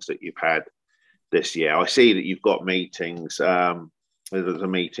meetings that you've had this year. I see that you've got meetings. There's a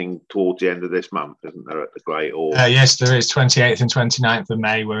meeting towards the end of this month, isn't there, at the Great Hall? Yes, there is. 28th and 29th of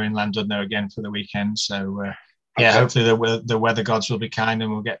May. We're in Llandudno again for the weekend. So, yeah, okay. Hopefully the weather gods will be kind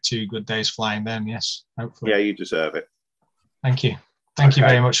and we'll get 2 good days flying then. Yes, hopefully. Yeah, you deserve it. Thank you. Thank you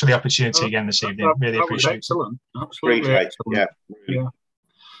very much for the opportunity again this evening. Really appreciate it. Excellent. Absolutely excellent. Yeah.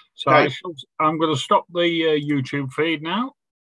 So I'm going to stop the YouTube feed now.